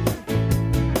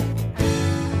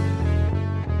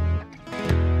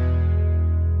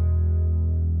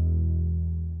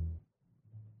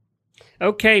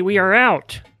 Okay, we are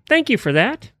out. Thank you for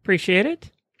that. Appreciate it.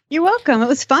 You're welcome. It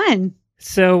was fun.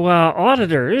 So,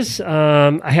 auditors,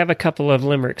 I have a couple of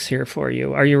limericks here for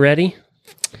you. Are you ready?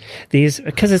 These,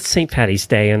 because it's St. Paddy's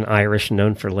Day and Irish,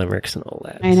 known for limericks and all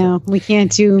that. I know. We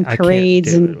can't do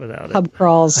parades and pub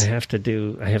crawls. I have to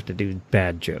do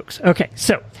bad jokes. Okay,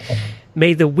 so,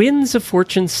 may the winds of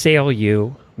fortune sail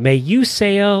you. May you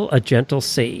sail a gentle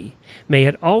sea. May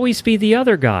it always be the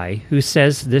other guy who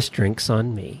says this drink's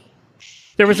on me.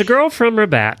 There was a girl from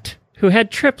Rabat who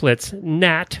had triplets,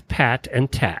 Nat, Pat,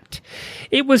 and Tat.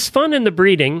 It was fun in the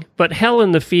breeding, but hell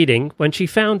in the feeding when she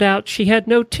found out she had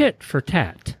no tit for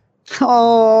Tat.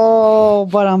 Oh,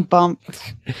 but I'm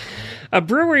bumped. A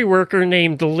brewery worker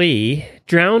named Lee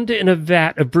drowned in a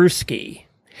vat of brewski.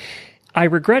 I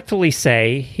regretfully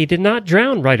say he did not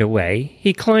drown right away.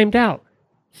 He climbed out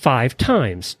 5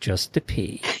 times just to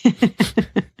pee.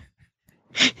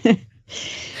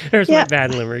 There's my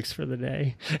bad limericks for the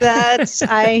day.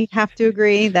 I have to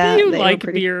agree that. Do you like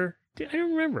beer? I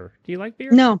don't remember. Do you like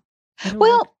beer? No.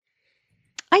 Well,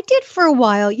 I did for a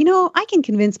while. I can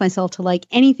convince myself to like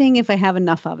anything if I have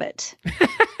enough of it.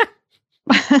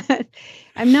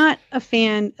 I'm not a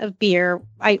fan of beer.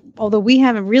 Although we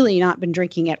haven't really not been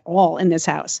drinking at all in this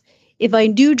house. If I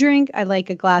do drink, I like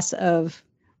a glass of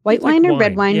white wine or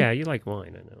red wine. Yeah, you like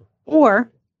wine, I know. Or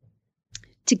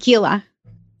tequila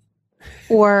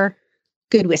or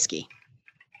good whiskey.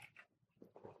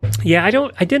 Yeah,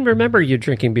 I didn't remember you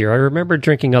drinking beer. I remember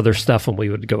drinking other stuff when we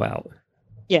would go out.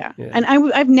 Yeah. And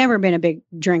I've never been a big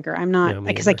drinker. I'm not,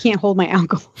 because I can't hold my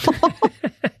alcohol.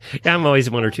 I'm always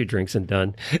 1 or 2 drinks and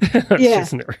done. Yeah.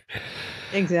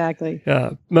 Exactly.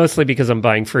 Mostly because I'm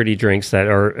buying fruity drinks that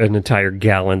are an entire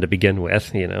gallon to begin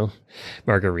with,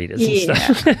 margaritas and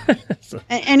stuff.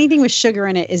 Anything with sugar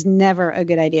in it is never a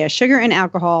good idea. Sugar and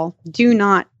alcohol do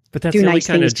not. But that's the only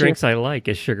kind of drinks I like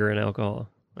is sugar and alcohol.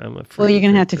 Well, you're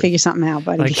going to have to figure something out,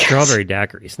 buddy. Like strawberry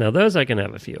daiquiris. Now, those I can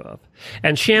have a few of.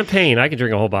 And champagne, I can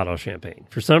drink a whole bottle of champagne.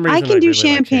 For some reason, I can do really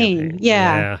champagne. Like champagne.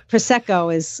 Yeah.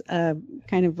 Prosecco is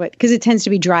kind of what, because it tends to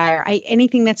be drier.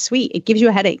 Anything that's sweet, it gives you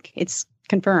a headache. It's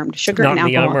confirmed. Sugar and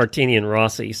alcohol. Not me, I'm Martini and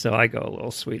Rossi, so I go a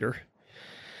little sweeter.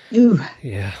 Ooh.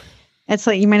 Yeah. That's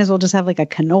like, you might as well just have like a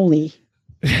cannoli.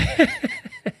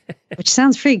 Which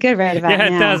sounds pretty good right about now.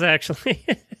 Yeah, it does actually.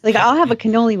 Like, I'll have a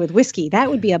cannoli with whiskey. That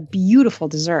would be a beautiful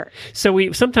dessert. So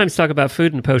we sometimes talk about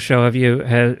food in the post show. Have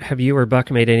you or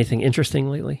Buck made anything interesting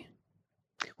lately?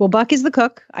 Well, Buck is the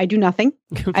cook. I do nothing.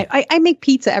 I make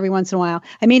pizza every once in a while.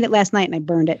 I made it last night and I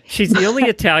burned it. She's the only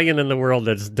Italian in the world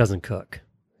that doesn't cook.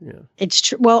 Yeah. It's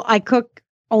true. Well, I cook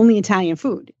only Italian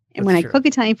food. And when I cook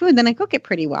Italian food, then I cook it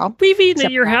pretty well. We've eaten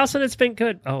at your house and it's been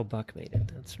good. Oh, Buck made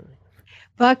it. That's right.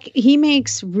 Buck, he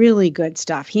makes really good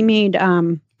stuff. He made,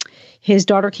 his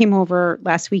daughter came over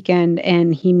last weekend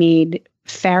and he made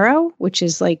farro, which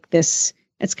is like this,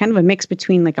 it's kind of a mix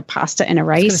between like a pasta and a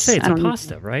rice. I was going to say, it's a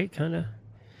pasta, right? Kind of.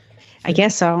 I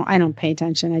guess so. I don't pay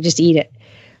attention. I just eat it.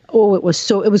 Oh, it was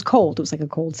cold. It was like a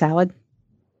cold salad.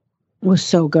 It was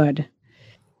so good.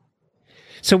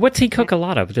 So what's he cook a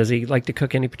lot of? Does he like to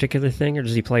cook any particular thing or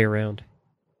does he play around?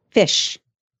 Fish.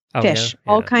 Oh, fish.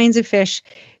 Yeah? All kinds of fish.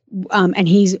 And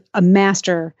he's a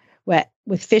master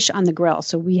with fish on the grill.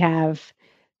 So we have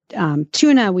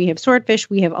tuna, we have swordfish,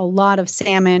 we have a lot of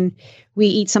salmon. We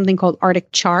eat something called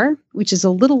Arctic char, which is a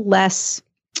little less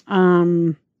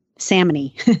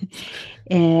salmon-y.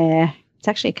 It's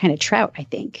actually a kind of trout, I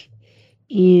think.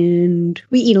 And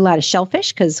we eat a lot of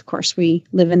shellfish because, of course, we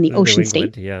live in the ocean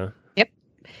state. Yeah. Yep.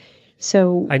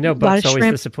 So I know Buck's always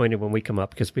disappointed when we come up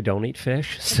because we don't eat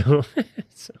fish. So.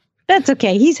 That's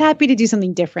okay. He's happy to do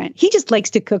something different. He just likes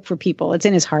to cook for people. It's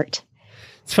in his heart.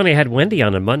 It's funny. I had Wendy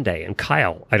on Monday and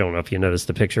Kyle, I don't know if you noticed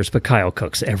the pictures, but Kyle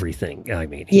cooks everything. I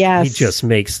mean, he just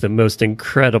makes the most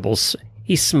incredible,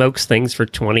 he smokes things for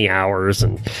 20 hours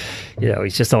and,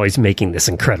 he's just always making this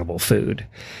incredible food.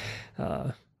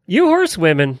 You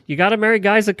horsewomen, you got to marry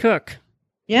guys that cook.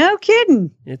 Yeah, no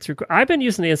kidding. I've been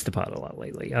using the Instapot a lot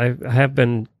lately. I have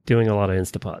been doing a lot of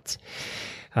Instapots.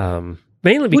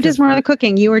 Mainly because... Who does more of the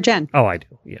cooking, you or Jen? Oh, I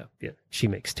do. Yeah. She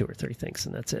makes 2 or 3 things,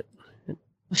 and that's it. Well,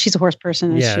 she's a horse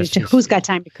person. Yeah, who's got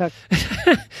time to cook?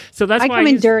 So that's why I come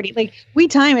in dirty. Like, we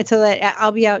time it so that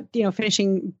I'll be out,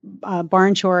 finishing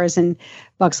barn chores, and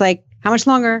Buck's like, how much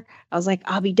longer? I was like,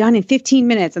 I'll be done in 15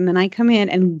 minutes. And then I come in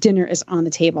and dinner is on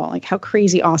the table. Like, how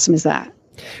crazy awesome is that?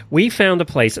 We found a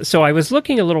place. So I was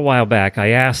looking a little while back. I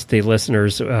asked the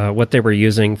listeners what they were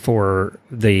using for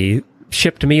the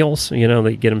shipped meals, that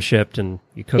you get them shipped and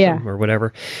you cook them or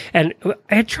whatever. And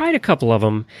I had tried a couple of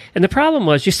them. And the problem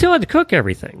was you still had to cook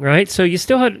everything, right? So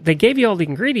they gave you all the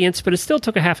ingredients, but it still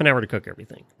took a half an hour to cook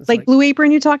everything. Like Blue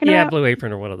Apron you're talking about? Yeah, Blue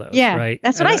Apron or one of those. Yeah, right?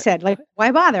 That's what I said. Like,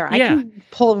 why bother? I can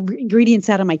pull ingredients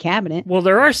out of my cabinet. Well,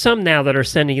 there are some now that are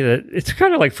sending you it's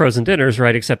kind of like frozen dinners,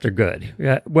 right? Except they're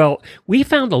good. Well, we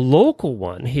found a local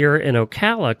one here in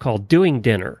Ocala called Doing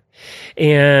Dinner.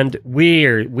 And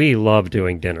we love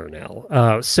doing dinner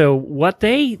now. So what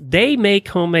they make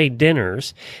homemade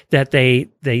dinners that they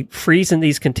freeze in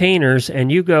these containers,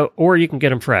 and you go, or you can get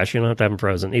them fresh. You don't have to have them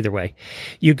frozen. Either way,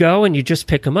 you go and you just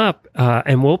pick them up,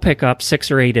 and we'll pick up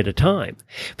 6 or 8 at a time.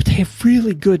 But they have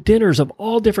really good dinners of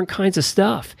all different kinds of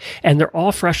stuff, and they're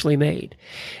all freshly made,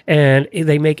 and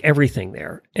they make everything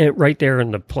there, right there in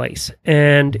the place,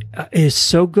 and it is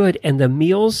so good. And the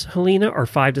meals, Helena, are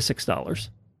 $5 to $6.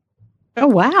 Oh,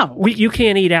 wow. You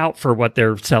can't eat out for what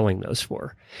they're selling those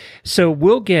for. So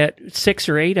we'll get 6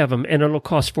 or 8 of them, and it'll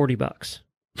cost $40.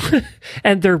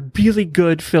 And they're really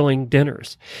good filling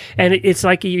dinners. And it's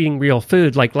like eating real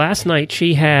food. Like last night,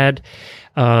 she had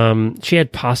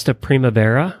pasta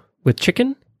primavera with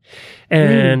chicken.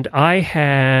 And I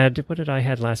had, what did I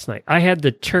had last night? I had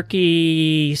the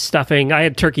turkey stuffing. I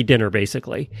had turkey dinner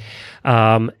basically.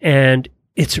 And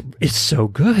it's so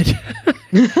good.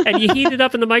 And you heat it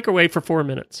up in the microwave for 4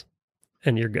 minutes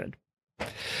and you're good.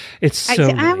 It's so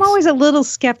nice. I'm always a little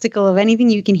skeptical of anything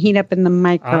you can heat up in the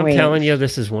microwave. I'm telling you,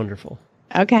 this is wonderful.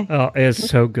 Okay. Oh, it's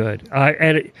so good.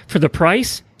 For the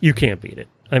price, you can't beat it.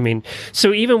 I mean,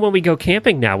 so even when we go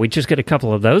camping now, we just get a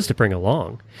couple of those to bring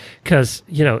along. Because,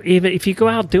 even if you go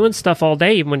out doing stuff all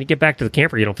day, even when you get back to the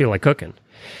camper, you don't feel like cooking.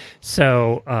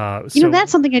 So,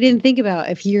 that's something I didn't think about.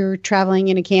 If you're traveling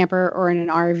in a camper or in an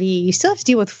RV, you still have to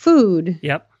deal with food.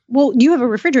 Yep. Well, you have a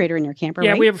refrigerator in your camper,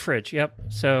 yeah, right? we have a fridge. Yep.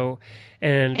 So,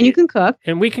 and you can cook.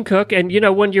 And we can cook. And,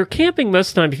 when you're camping, most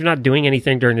of the time, if you're not doing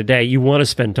anything during the day, you want to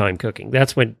spend time cooking.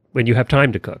 That's when you have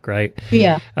time to cook, right?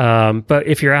 Yeah. But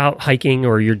if you're out hiking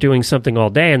or you're doing something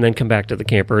all day and then come back to the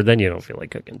camper, then you don't feel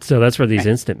like cooking. So that's where these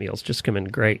instant meals just come in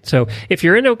great. So if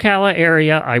you're in Ocala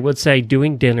area, I would say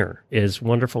doing dinner is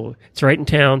wonderful. It's right in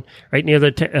town, right near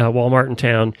the Walmart in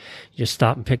town. You just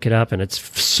stop and pick it up, and it's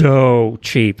so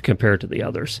cheap compared to the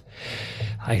others.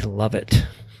 I love it.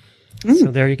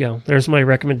 So there you go. There's my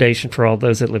recommendation for all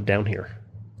those that live down here.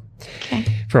 Okay.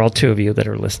 For all 2 of you that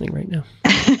are listening right now.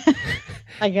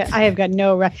 I have got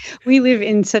no. We live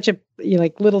in such a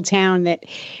little town that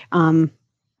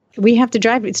we have to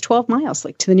drive. It's 12 miles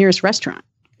to the nearest restaurant.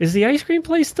 Is the ice cream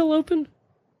place still open?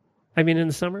 I mean, in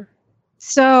the summer.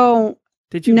 So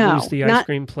did you lose the ice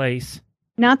cream place?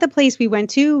 Not the place we went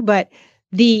to, but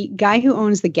the guy who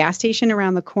owns the gas station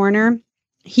around the corner.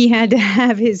 He had to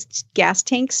have his gas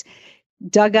tanks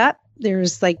dug up.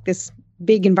 There's this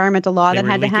big environmental law that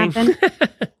had to happen.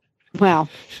 Well,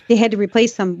 they had to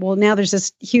replace them. Well, now there's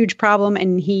this huge problem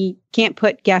and he can't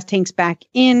put gas tanks back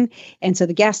in. And so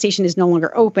the gas station is no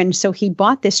longer open. So he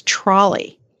bought this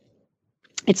trolley.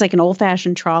 It's like an old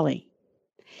fashioned trolley.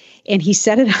 And he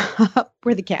set it up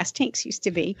where the gas tanks used to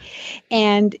be.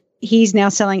 And he's now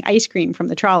selling ice cream from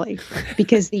the trolley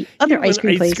because the other ice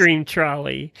cream place. Ice cream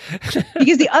trolley.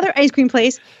 Because the other ice cream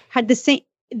place had the same,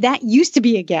 that used to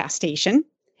be a gas station.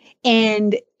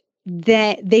 And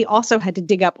that they also had to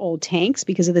dig up old tanks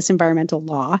because of this environmental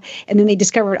law. And then they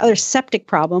discovered other septic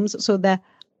problems. So the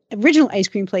original ice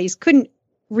cream place couldn't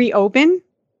reopen.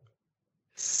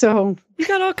 So you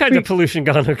got all kinds of pollution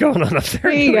going on up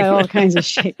there. You got all kinds of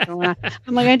shit going on.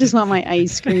 I'm like, I just want my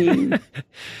ice cream.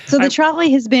 So the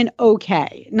trolley has been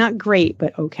okay. Not great,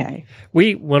 but okay.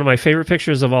 One of my favorite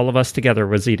pictures of all of us together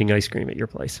was eating ice cream at your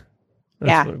place.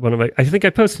 That's I think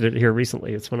I posted it here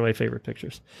recently. It's one of my favorite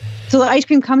pictures. So the ice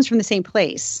cream comes from the same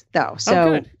place, though.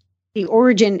 So the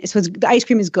origin, so the ice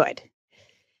cream is good.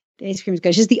 The ice cream is good.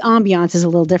 It's just the ambiance is a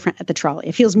little different at the trolley.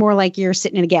 It feels more like you're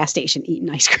sitting in a gas station eating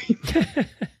ice cream.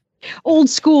 Old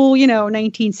school,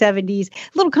 1970s.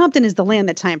 Little Compton is the land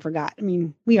that time forgot. I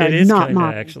mean, we are not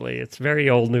modern. Actually, it's very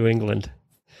old New England.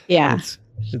 Yeah.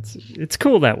 It's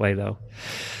cool that way, though.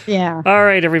 Yeah. All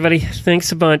right, everybody.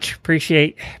 Thanks a bunch.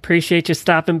 Appreciate you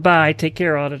stopping by. Take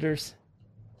care, auditors.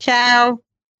 Ciao.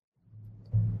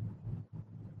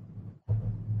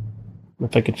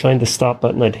 If I could find the stop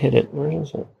button, I'd hit it. Where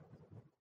is it?